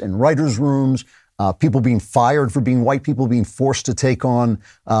quotas in writers' rooms, people being fired for being white, people being forced to take on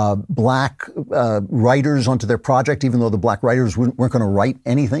black writers onto their project, even though the black writers weren't going to write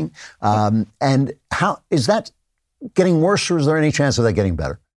anything. And how is that getting worse, or is there any chance of that getting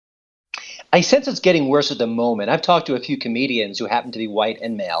better? I sense it's getting worse at the moment. I've talked to a few comedians who happen to be white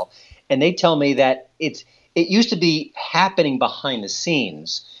and male, and they tell me that it used to be happening behind the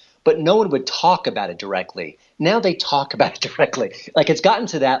scenes, but no one would talk about it directly. Now they talk about it directly. Like, it's gotten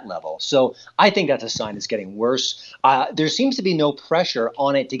to that level. So I think that's a sign it's getting worse. There seems to be no pressure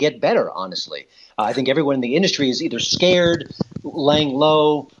on it to get better, honestly. I think everyone in the industry is either scared, laying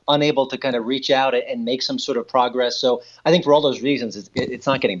low, unable to kind of reach out and make some sort of progress. So I think for all those reasons, it's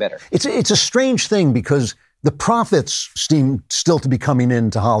not getting better. It's a strange thing because the profits seem still to be coming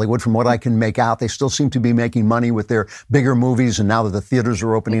into Hollywood. From what I can make out, they still seem to be making money with their bigger movies. And now that the theaters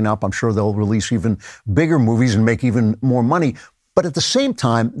are opening up, I'm sure they'll release even bigger movies and make even more money. But at the same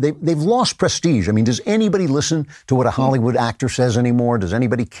time, they've lost prestige. I mean, does anybody listen to what a Hollywood actor says anymore? Does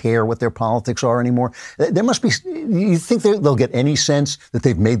anybody care what their politics are anymore? There must be. You think they'll get any sense that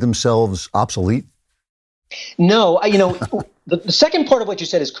they've made themselves obsolete? No, the second part of what you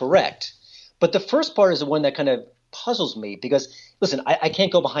said is correct. But the first part is the one that kind of puzzles me because, listen, I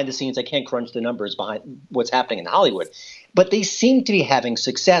can't go behind the scenes. I can't crunch the numbers behind what's happening in Hollywood. But they seem to be having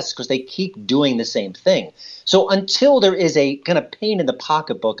success because they keep doing the same thing. So until there is a kind of pain in the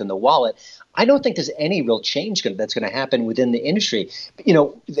pocketbook and the wallet, I don't think there's any real change that's going to happen within the industry.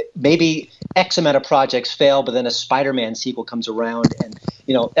 Maybe X amount of projects fail, but then a Spider-Man sequel comes around and,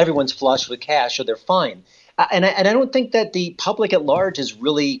 everyone's flush with cash, so they're fine. And I don't think that the public at large is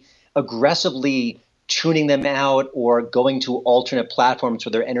really aggressively tuning them out or going to alternate platforms for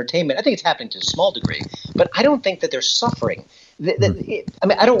their entertainment. I think it's happening to a small degree, but I don't think that they're suffering.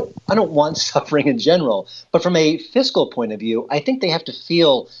 I don't want suffering in general, but from a fiscal point of view, I think they have to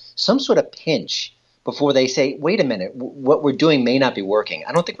feel some sort of pinch before they say, wait a minute, what we're doing may not be working.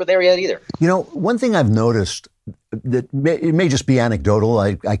 I don't think we're there yet either. One thing I've noticed that it may just be anecdotal,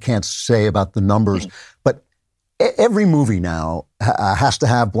 I can't say about the numbers, but every movie now has to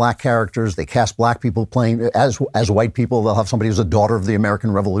have black characters. They cast black people playing as white people. They'll have somebody who's a daughter of the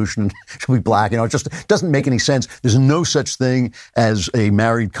American Revolution and she'll be black. It just doesn't make any sense. There's no such thing as a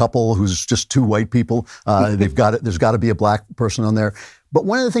married couple who's just two white people. There's got to be a black person on there. But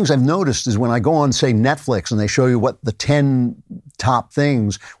one of the things I've noticed is when I go on, say, Netflix, and they show you what the 10 top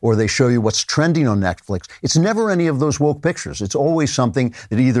things, or they show you what's trending on Netflix, it's never any of those woke pictures. It's always something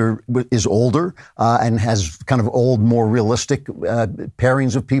that either is older and has kind of old, more realistic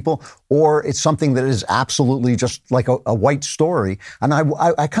pairings of people, or it's something that is absolutely just like a white story. And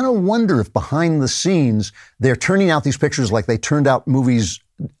I kind of wonder if behind the scenes, they're turning out these pictures like they turned out movies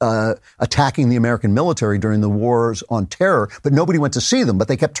attacking the American military during the wars on terror, but nobody went to see them, but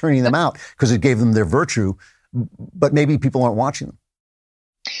they kept turning them out because it gave them their virtue, but maybe people aren't watching them.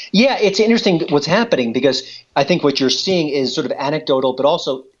 Yeah, it's interesting what's happening because I think what you're seeing is sort of anecdotal, but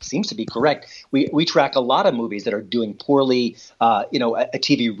also seems to be correct. We track a lot of movies that are doing poorly, a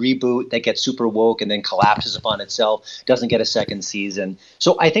TV reboot that gets super woke and then collapses upon itself, doesn't get a second season.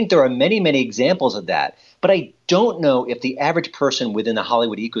 So I think there are many, many examples of that. But I don't know if the average person within the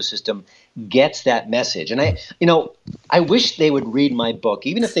Hollywood ecosystem gets that message. And I wish they would read my book,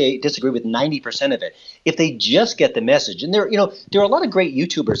 even if they disagree with 90% of it, if they just get the message. And there are a lot of great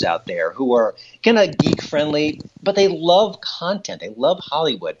YouTubers out there who are kind of geek friendly, but they love content. They love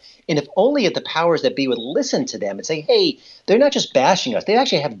Hollywood. And if only the powers that be would listen to them and say, hey, they're not just bashing us. They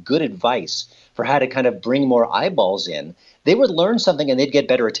actually have good advice for how to kind of bring more eyeballs in. They would learn something and they'd get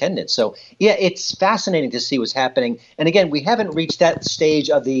better attendance. So, yeah, it's fascinating to see what's happening. And again, we haven't reached that stage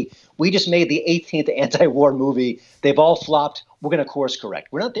of we just made the 18th anti-war movie. They've all flopped. We're going to course correct.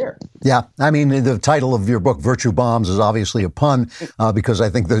 We're not there. Yeah. I mean, the title of your book, Virtue Bombs, is obviously a pun because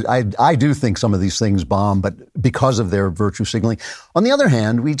I think I do think some of these things bomb, but because of their virtue signaling. On the other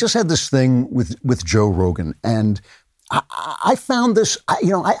hand, we just had this thing with Joe Rogan, and I found this,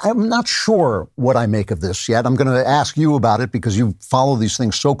 I'm not sure what I make of this yet. I'm going to ask you about it because you follow these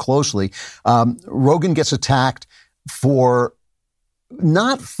things so closely. Rogan gets attacked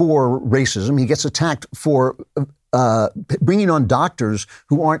not for racism. He gets attacked for bringing on doctors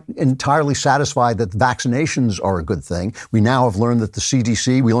who aren't entirely satisfied that vaccinations are a good thing. We now have learned that the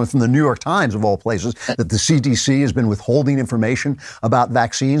CDC, we learned from the New York Times of all places, that the CDC has been withholding information about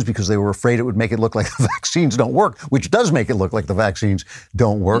vaccines because they were afraid it would make it look like the vaccines don't work, which does make it look like the vaccines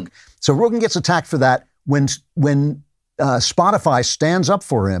don't work. So Rogan gets attacked for that. when Spotify stands up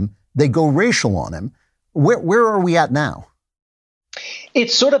for him, they go racial on him. Where are we at now?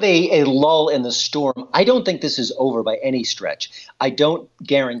 It's sort of a lull in the storm. I don't think this is over by any stretch. I don't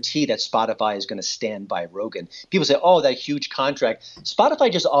guarantee that Spotify is going to stand by Rogan. People say, oh, that huge contract. Spotify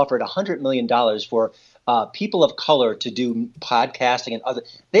just offered $100 million for people of color to do podcasting and other.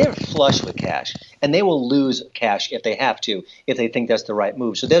 They're flush with cash, and they will lose cash if they have to, if they think that's the right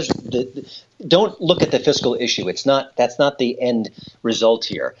move. So don't look at the fiscal issue. That's not the end result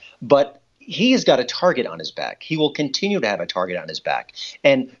here. But he has got a target on his back. He will continue to have a target on his back.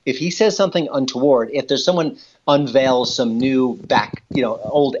 And if he says something untoward, if there's someone unveils some new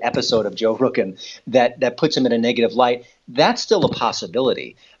old episode of Joe Rogan that puts him in a negative light, that's still a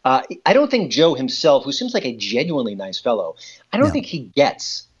possibility. I don't think Joe himself, who seems like a genuinely nice fellow, I don't think he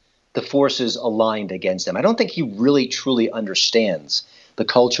gets the forces aligned against him. I don't think he really truly understands the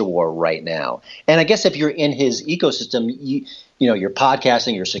culture war right now. And I guess if you're in his ecosystem, you're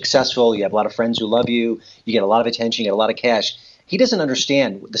podcasting, you're successful, you have a lot of friends who love you, you get a lot of attention, you get a lot of cash. He doesn't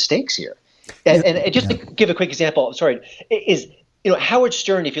understand the stakes here. And just to give a quick example, is Howard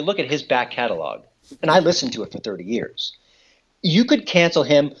Stern, if you look at his back catalog, and I listened to it for 30 years, you could cancel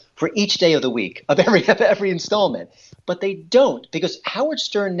him for each day of the week of every installment. But they don't, because Howard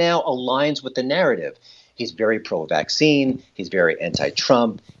Stern now aligns with the narrative. He's very pro-vaccine. He's very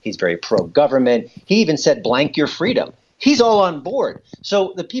anti-Trump. He's very pro-government. He even said, blank your freedom. He's all on board.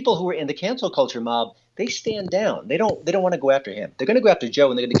 So the people who are in the cancel culture mob, they stand down. They don't want to go after him. They're going to go after Joe,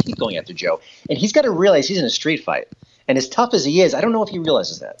 and they're going to keep going after Joe. And he's got to realize he's in a street fight. And as tough as he is, I don't know if he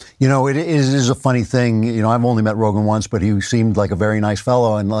realizes that. It is a funny thing. I've only met Rogan once, but he seemed like a very nice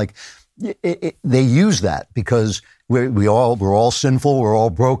fellow. And they use that because we're all sinful, we're all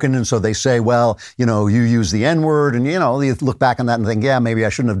broken, and so they say, well, you use the N-word, and you look back on that and think, yeah, maybe I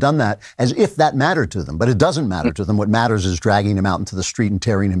shouldn't have done that, as if that mattered to them. But it doesn't matter to them. What matters is dragging him out into the street and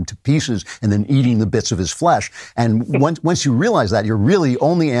tearing him to pieces, and then eating the bits of his flesh. And once you realize that, your really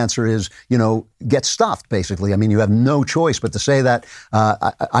only answer is, get stuffed. Basically, I mean, you have no choice but to say that.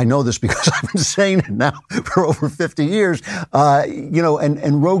 I know this because I've been saying it now for over 50 years.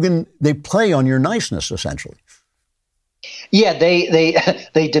 And Rogan, they play on your niceness essentially. Yeah,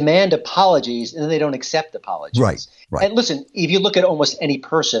 they demand apologies, and then they don't accept apologies. Right. And listen, if you look at almost any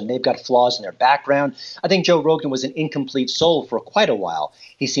person, they've got flaws in their background. I think Joe Rogan was an incomplete soul for quite a while.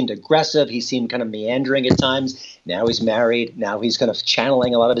 He seemed aggressive. He seemed kind of meandering at times. Now he's married. Now he's kind of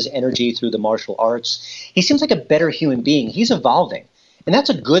channeling a lot of his energy through the martial arts. He seems like a better human being. He's evolving. And that's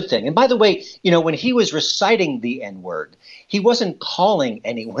a good thing. And by the way, when he was reciting the N-word, he wasn't calling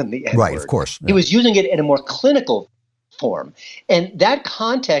anyone the N-word. Right, of course. Yeah. He was using it in a more clinical form. And that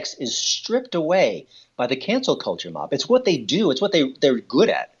context is stripped away by the cancel culture mob. It's what they do. It's what they're good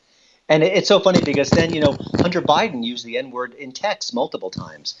at. And it's so funny because then, Hunter Biden used the N-word in text multiple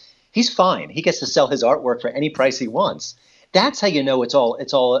times. He's fine. He gets to sell his artwork for any price he wants. That's how you know it's all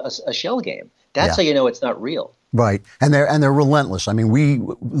a shell game. That's how you know it's not real. Right. And they're relentless. I mean, we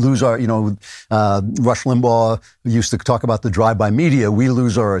lose our, Rush Limbaugh used to talk about the drive-by media. We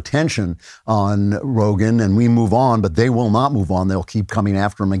lose our attention on Rogan and we move on, but they will not move on. They'll keep coming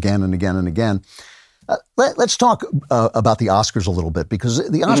after him again and again and again. Let's talk about the Oscars a little bit, because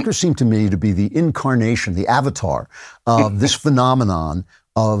the Oscars seem to me to be the incarnation, the avatar of this phenomenon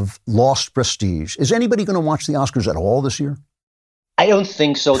of lost prestige. Is anybody going to watch the Oscars at all this year? I don't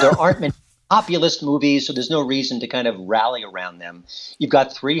think so. There aren't many populist movies, so there's no reason to kind of rally around them. You've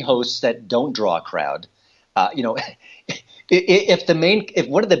got three hosts that don't draw a crowd. If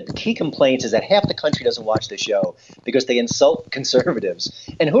one of the key complaints is that half the country doesn't watch the show because they insult conservatives,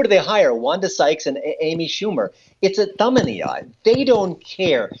 and who do they hire? Wanda Sykes and Amy Schumer. It's a thumb in the eye. They don't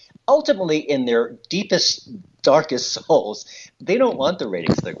care. Ultimately, in their deepest, darkest souls, they don't want the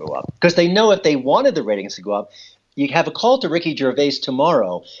ratings to go up, because they know if they wanted the ratings to go up, you have a call to Ricky Gervais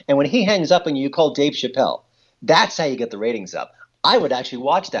tomorrow, and when he hangs up on you, call Dave Chappelle. That's how you get the ratings up. I would actually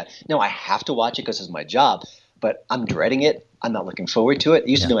watch that. Now, I have to watch it because it's my job, but I'm dreading it. I'm not looking forward to it. It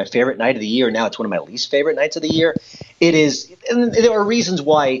used to be my favorite night of the year. Now it's one of my least favorite nights of the year. It is, and there are reasons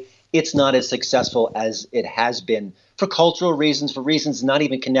why it's not as successful as it has been, for cultural reasons, for reasons not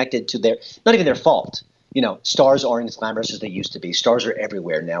even connected to not even their fault. Stars aren't as glamorous as they used to be. Stars are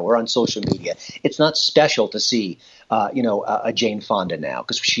everywhere now. We're on social media. It's not special to see, a Jane Fonda now,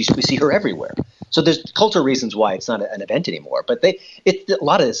 because we see her everywhere. So there's cultural reasons why it's not an event anymore. But a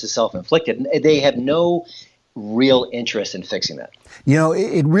lot of this is self-inflicted. And they have no real interest in fixing that. You know,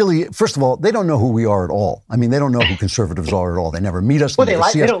 it really, first of all, they don't know who we are at all. I mean, they don't know who conservatives are at all. They never meet us. Well, they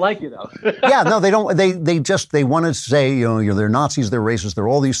don't like you, though. Yeah, no, they don't. They want to say, they're Nazis, they're racist, they're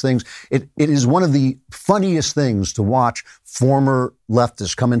all these things. It is one of the funniest things to watch former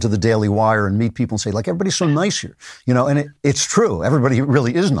leftists come into the Daily Wire and meet people and say, like, everybody's so nice here. And it's true. Everybody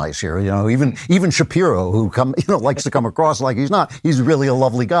really is nice here. Even Shapiro, who likes to come across like he's not. He's really a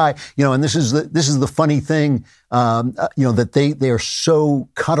lovely guy. And this is the funny thing. That they are so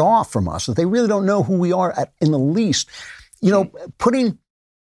cut off from us that they really don't know who we are in the least.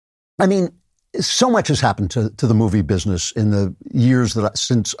 So much has happened to the movie business in the years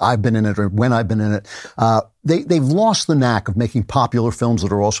since I've been in it or when I've been in it. They've lost the knack of making popular films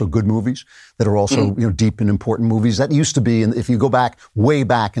that are also good movies, that are also deep and important movies. That used to be, and if you go way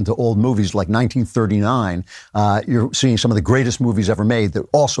back into old movies like 1939, you're seeing some of the greatest movies ever made that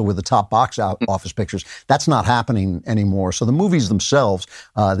also were the top box office pictures. That's not happening anymore. So the movies themselves,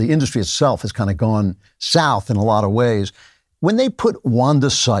 the industry itself has kind of gone south in a lot of ways. When they put Wanda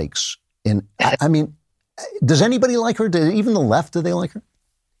Sykes does anybody like her? Even the left, do they like her?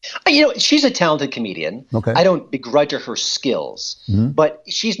 She's a talented comedian. Okay. I don't begrudge her skills, but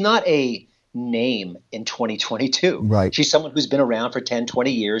she's not a name in 2022. Right. She's someone who's been around for 10,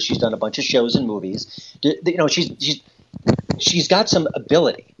 20 years. She's done a bunch of shows and movies. She's got some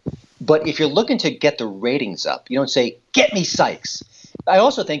ability. But if you're looking to get the ratings up, you don't say, get me Sykes. I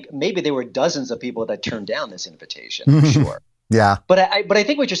also think maybe there were dozens of people that turned down this invitation, for sure. Yeah. But I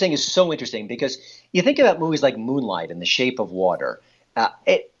think what you're saying is so interesting because you think about movies like Moonlight and The Shape of Water.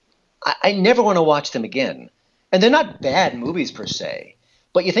 I never want to watch them again. And they're not bad movies per se.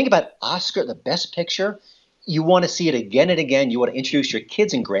 But you think about Oscar, the Best Picture, you want to see it again and again. You want to introduce your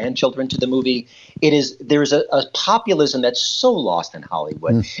kids and grandchildren to the movie. There's a populism that's so lost in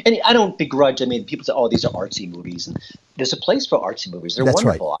Hollywood. And I don't begrudge. People say, oh, these are artsy movies. And there's a place for artsy movies. They're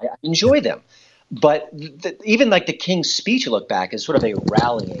wonderful. Right. I enjoy them. But even like The King's Speech, you look back, is sort of a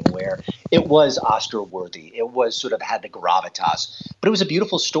rallying where it was Oscar worthy. It was sort of had the gravitas, but it was a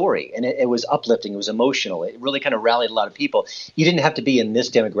beautiful story and it was uplifting. It was emotional. It really kind of rallied a lot of people. You didn't have to be in this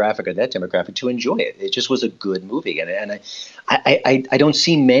demographic or that demographic to enjoy it. It just was a good movie. And I don't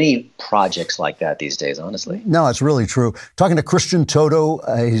see many projects like that these days, honestly. No, it's really true. Talking to Christian Toto,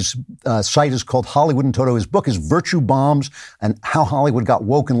 his site is called Hollywood and Toto. His book is Virtue Bombs and How Hollywood Got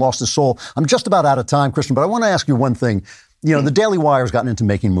Woke and Lost Its Soul. I'm just about out of time, Christian, but I want to ask you one thing. The Daily Wire has gotten into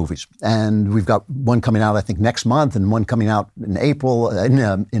making movies, and we've got one coming out, I think, next month, and one coming out in April,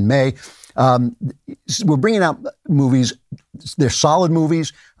 in May. We're bringing out movies. They're solid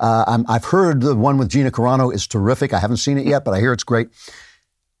movies. I've heard the one with Gina Carano is terrific. I haven't seen it yet, but I hear it's great.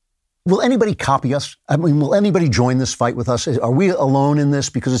 Will anybody copy us? Will anybody join this fight with us? Are we alone in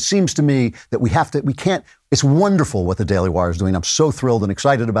this? Because it seems to me that we can't, it's wonderful what the Daily Wire is doing. I'm so thrilled and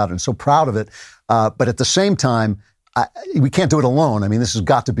excited about it and so proud of it. But at the same time, we can't do it alone. This has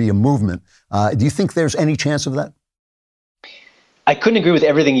got to be a movement. Do you think there's any chance of that? I couldn't agree with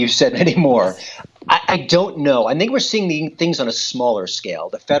everything you said anymore. I don't know. I think we're seeing things on a smaller scale.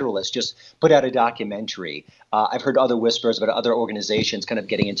 The Federalist just put out a documentary. I've heard other whispers about other organizations kind of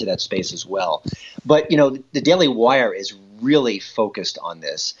getting into that space as well. But, the Daily Wire is really focused on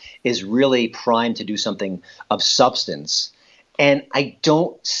this, is really primed to do something of substance. And I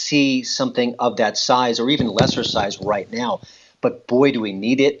don't see something of that size or even lesser size right now. But boy, do we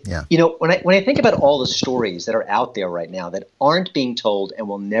need it. Yeah. When I think about all the stories that are out there right now that aren't being told and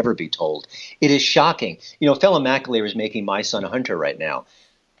will never be told, it is shocking. Fela McAleer is making My Son Hunter right now.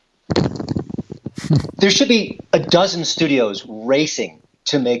 There should be a dozen studios racing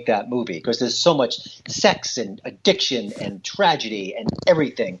to make that movie because there's so much sex and addiction and tragedy and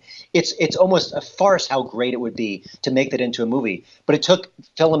everything. It's almost a farce how great it would be to make that into a movie. But it took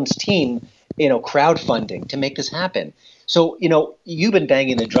Film's team, crowdfunding to make this happen. So, you've been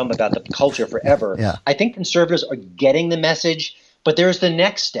banging the drum about the culture forever. Yeah. I think conservatives are getting the message, but there's the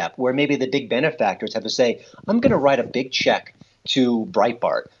next step where maybe the big benefactors have to say, I'm going to write a big check to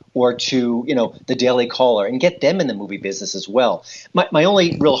Breitbart or to, the Daily Caller and get them in the movie business as well. My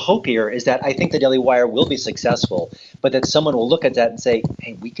only real hope here is that I think the Daily Wire will be successful, but that someone will look at that and say,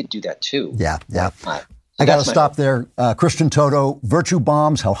 hey, we could do that too. Yeah. I got to stop there. Christian Toto, Virtue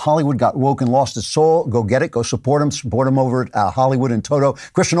Bombs, How Hollywood Got Woke and Lost Its Soul. Go get it. Go support him. Support him over at Hollywood and Toto.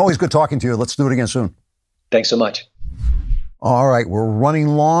 Christian, always good talking to you. Let's do it again soon. Thanks so much. All right. We're running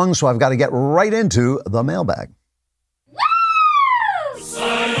long, so I've got to get right into the mailbag.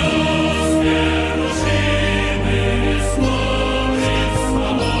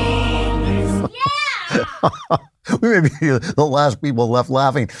 We may be the last people left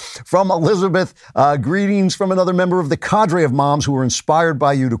laughing. From Elizabeth, greetings from another member of the cadre of moms who were inspired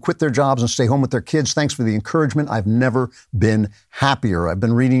by you to quit their jobs and stay home with their kids. Thanks for the encouragement. I've never been happier. I've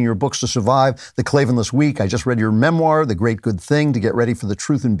been reading your books to survive the Klavanless week. I just read your memoir, The Great Good Thing, to get ready for the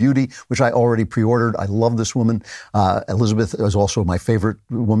Truth and Beauty, which I already pre-ordered. I love this woman. Elizabeth is also my favorite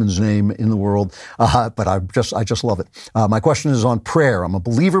woman's name in the world, but I just love it. My question is on prayer. I'm a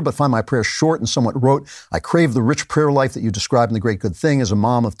believer, but find my prayer short and somewhat rote. I crave the rich prayer life that you describe in The Great Good Thing. As a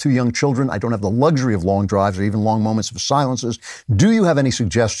mom of 2 young children, I don't have the luxury of long drives or even long moments of silences. Do you have any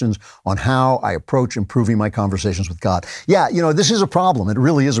suggestions on how I approach improving my conversations with God? Yeah, this is a problem. It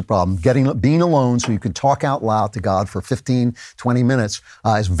really is a problem. Being alone so you can talk out loud to God for 15, 20 minutes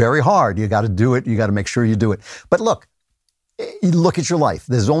is very hard. You got to do it. You got to make sure you do it. But look at your life.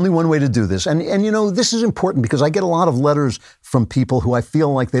 There's only one way to do this. And this is important because I get a lot of letters from people who I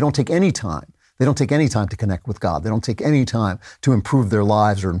feel like they don't take any time. They don't take any time to connect with God. They don't take any time to improve their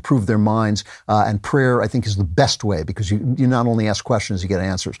lives or improve their minds. And prayer, I think, is the best way because you not only ask questions, you get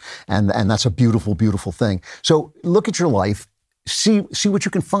answers. And that's a beautiful, beautiful thing. So look at your life. See what you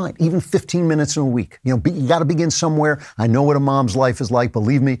can find, even 15 minutes in a week. You got to begin somewhere. I know what a mom's life is like.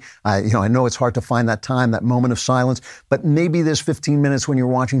 Believe me, I know it's hard to find that time, that moment of silence, but maybe there's 15 minutes when you're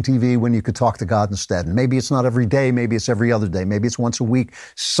watching TV when you could talk to God instead. And maybe it's not every day. Maybe it's every other day. Maybe it's once a week,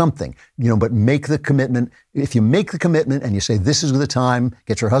 something, but make the commitment. If you make the commitment and you say, this is the time,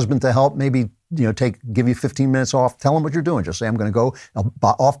 get your husband to help, maybe, give you 15 minutes off, tell him what you're doing. Just say, I'm going to go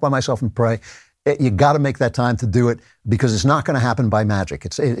off by myself and pray. You got to make that time to do it because it's not going to happen by magic.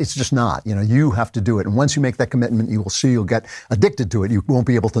 It's just not. You have to do it. And once you make that commitment, you will see you'll get addicted to it. You won't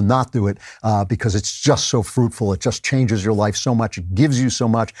be able to not do it because it's just so fruitful. It just changes your life so much. It gives you so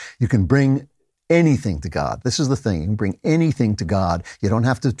much. You can bring anything to God. This is the thing. You can bring anything to God. You don't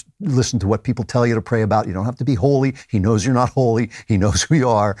have to listen to what people tell you to pray about. You don't have to be holy. He knows you're not holy. He knows who you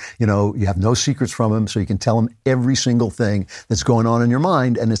are. You have no secrets from him, so you can tell him every single thing that's going on in your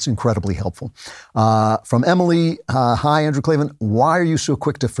mind, and it's incredibly helpful. From Emily, hi, Andrew Klavan. Why are you so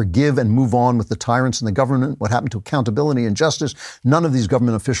quick to forgive and move on with the tyrants in the government? What happened to accountability and justice? None of these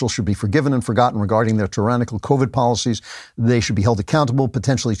government officials should be forgiven and forgotten regarding their tyrannical COVID policies. They should be held accountable,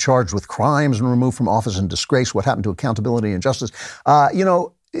 potentially charged with crimes and removed from office in disgrace. What happened to accountability and justice?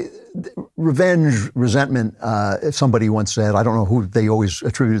 Revenge, resentment, somebody once said, I don't know who they always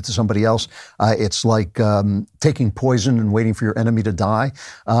attribute it to somebody else. It's like taking poison and waiting for your enemy to die.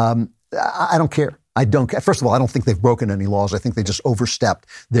 I don't care. I don't care. First of all, I don't think they've broken any laws. I think they just overstepped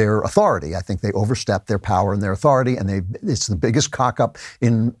their authority. I think they overstepped their power and their authority, and it's the biggest cock-up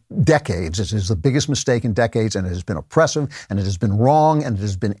in decades. It is the biggest mistake in decades, and it has been oppressive, and it has been wrong, and it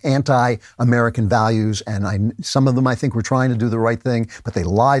has been anti-American values, and some of them I think were trying to do the right thing, but they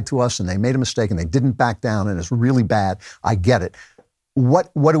lied to us, and they made a mistake, and they didn't back down, and it's really bad. I get it.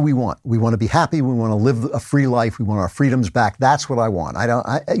 What do we want? We want to be happy. We want to live a free life. We want our freedoms back. That's what I want.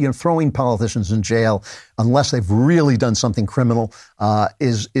 Throwing politicians in jail unless they've really done something criminal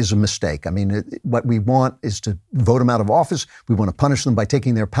is a mistake. What we want is to vote them out of office. We want to punish them by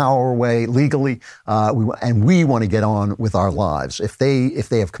taking their power away legally, and we want to get on with our lives. If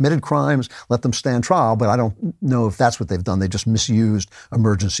they have committed crimes, let them stand trial. But I don't know if that's what they've done. They just misused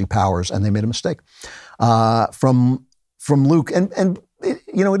emergency powers, and they made a mistake. From Luke, and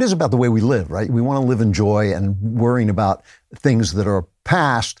it is about the way we live, right? We want to live in joy and worrying about things that are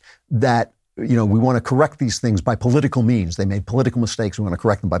past that, we want to correct these things by political means. They made political mistakes. We want to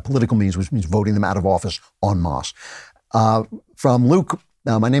correct them by political means, which means voting them out of office en masse. From Luke,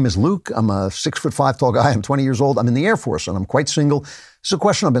 my name is Luke. I'm a 6'5" tall guy. I'm 20 years old. I'm in the Air Force, and I'm quite single. This is a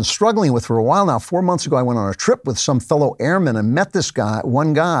question I've been struggling with for a while now. 4 months ago, I went on a trip with some fellow airmen and met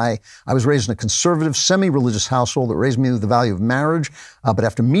one guy. I was raised in a conservative, semi-religious household that raised me with the value of marriage. But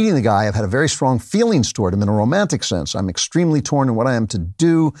after meeting the guy, I've had a very strong feelings toward him in a romantic sense. I'm extremely torn in what I am to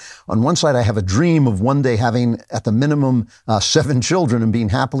do. On one side, I have a dream of one day having, at the minimum, 7 children and being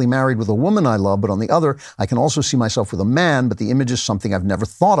happily married with a woman I love. But on the other, I can also see myself with a man, but the image is something I've never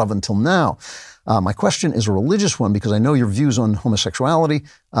thought of until now. My question is a religious one because I know your views on homosexuality.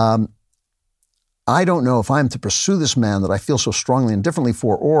 I don't know if I'm to pursue this man that I feel so strongly and differently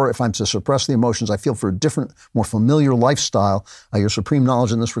for, or if I'm to suppress the emotions I feel for a different, more familiar lifestyle. Your supreme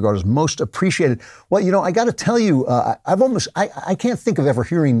knowledge in this regard is most appreciated. Well, I got to tell you, I can't think of ever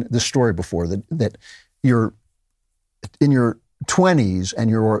hearing this story before, that you're in your 20s and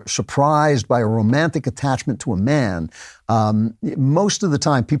you're surprised by a romantic attachment to a man. Most of the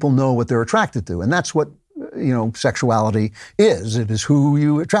time, people know what they're attracted to, and that's what sexuality is. It is who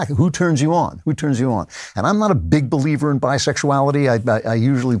you attract, who turns you on. And I'm not a big believer in bisexuality. I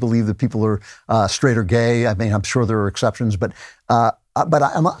usually believe that people are straight or gay. I mean, I'm sure there are exceptions, but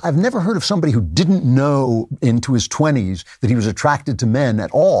I've never heard of somebody who didn't know into his 20s that he was attracted to men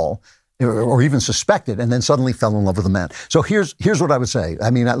at all, or even suspected, and then suddenly fell in love with a man. So here's what I would say. I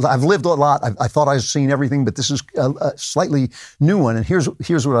mean, I've lived a lot. I thought I've seen everything, but this is a slightly new one. And here's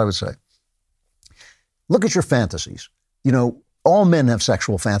what I would say. Look at your fantasies. All men have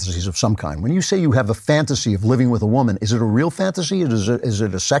sexual fantasies of some kind. When you say you have a fantasy of living with a woman, is it a real fantasy? Is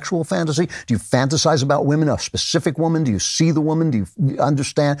it a sexual fantasy? Do you fantasize about women, a specific woman? Do you see the woman? Do you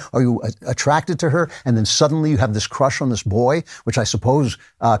understand? Are you attracted to her? And then suddenly you have this crush on this boy, which I suppose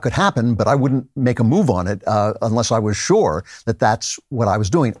could happen, but I wouldn't make a move on it unless I was sure that that's what I was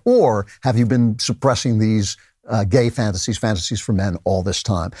doing. Or have you been suppressing these gay fantasies for men all this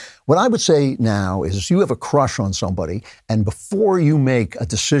time? What I would say now is you have a crush on somebody, and before you make a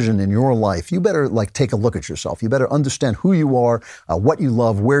decision in your life, you better take a look at yourself. You better understand who you are, what you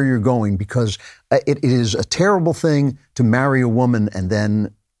love, where you're going, because it is a terrible thing to marry a woman and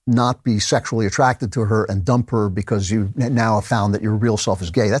then not be sexually attracted to her and dump her because you now have found that your real self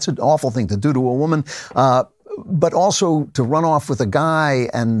is gay. That's an awful thing to do to a woman. But also to run off with a guy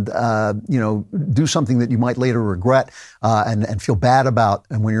and, do something that you might later regret and feel bad about,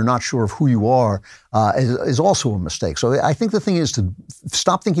 and when you're not sure of who you are, is also a mistake. So I think the thing is to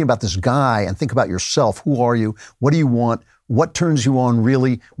stop thinking about this guy and think about yourself. Who are you? What do you want? What turns you on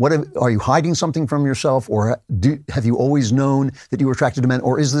really? Are you hiding something from yourself, or have you always known that you were attracted to men,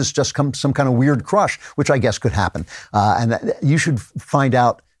 or is this just some kind of weird crush, which I guess could happen? And you should find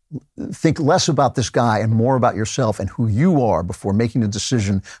out. Think less about this guy and more about yourself and who you are before making a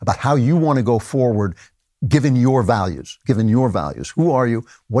decision about how you want to go forward, given your values. Who are you?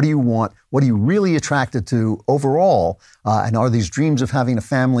 What do you want? What are you really attracted to overall? And are these dreams of having a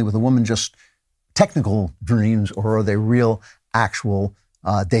family with a woman just technical dreams, or are they real, actual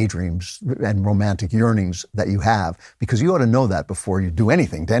daydreams and romantic yearnings that you have? Because you ought to know that before you do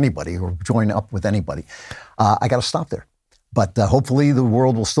anything to anybody or join up with anybody. I got to stop there. But hopefully the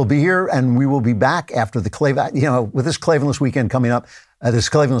world will still be here, and we will be back after the with this Klavanless weekend coming up, this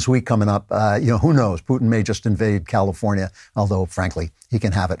Klavanless week coming up. Who knows? Putin may just invade California, although, frankly, he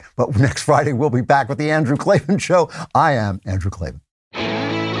can have it. But next Friday, we'll be back with the Andrew Klavan Show. I am Andrew Klavan.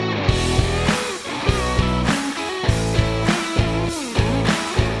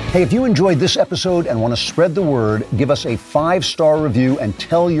 Hey, if you enjoyed this episode and want to spread the word, give us a 5-star review and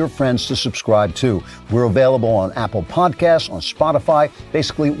tell your friends to subscribe too. We're available on Apple Podcasts, on Spotify,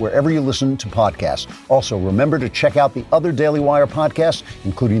 basically wherever you listen to podcasts. Also, remember to check out the other Daily Wire podcasts,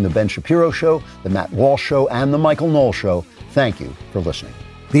 including The Ben Shapiro Show, The Matt Walsh Show, and The Michael Knowles Show. Thank you for listening.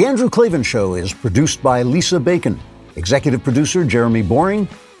 The Andrew Klavan Show is produced by Lisa Bacon. Executive producer, Jeremy Boring.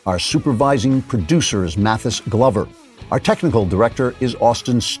 Our supervising producer is Mathis Glover. Our technical director is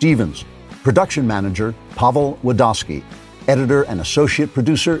Austin Stevens. Production manager, Pavel Wadowski. Editor and associate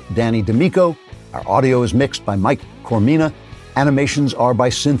producer, Danny D'Amico. Our audio is mixed by Mike Cormina. Animations are by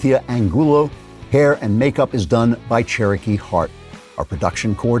Cynthia Angulo. Hair and makeup is done by Cherokee Hart. Our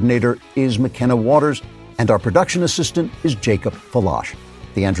production coordinator is McKenna Waters. And our production assistant is Jacob Falash.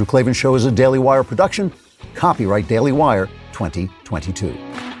 The Andrew Klavan Show is a Daily Wire production. Copyright Daily Wire 2022.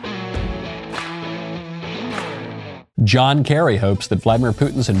 John Kerry hopes that Vladimir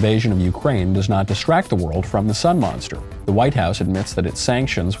Putin's invasion of Ukraine does not distract the world from the sun monster. The White House admits that its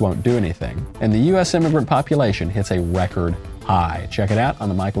sanctions won't do anything, and the U.S. immigrant population hits a record high. Check it out on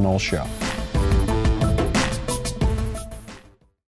The Michael Knowles Show.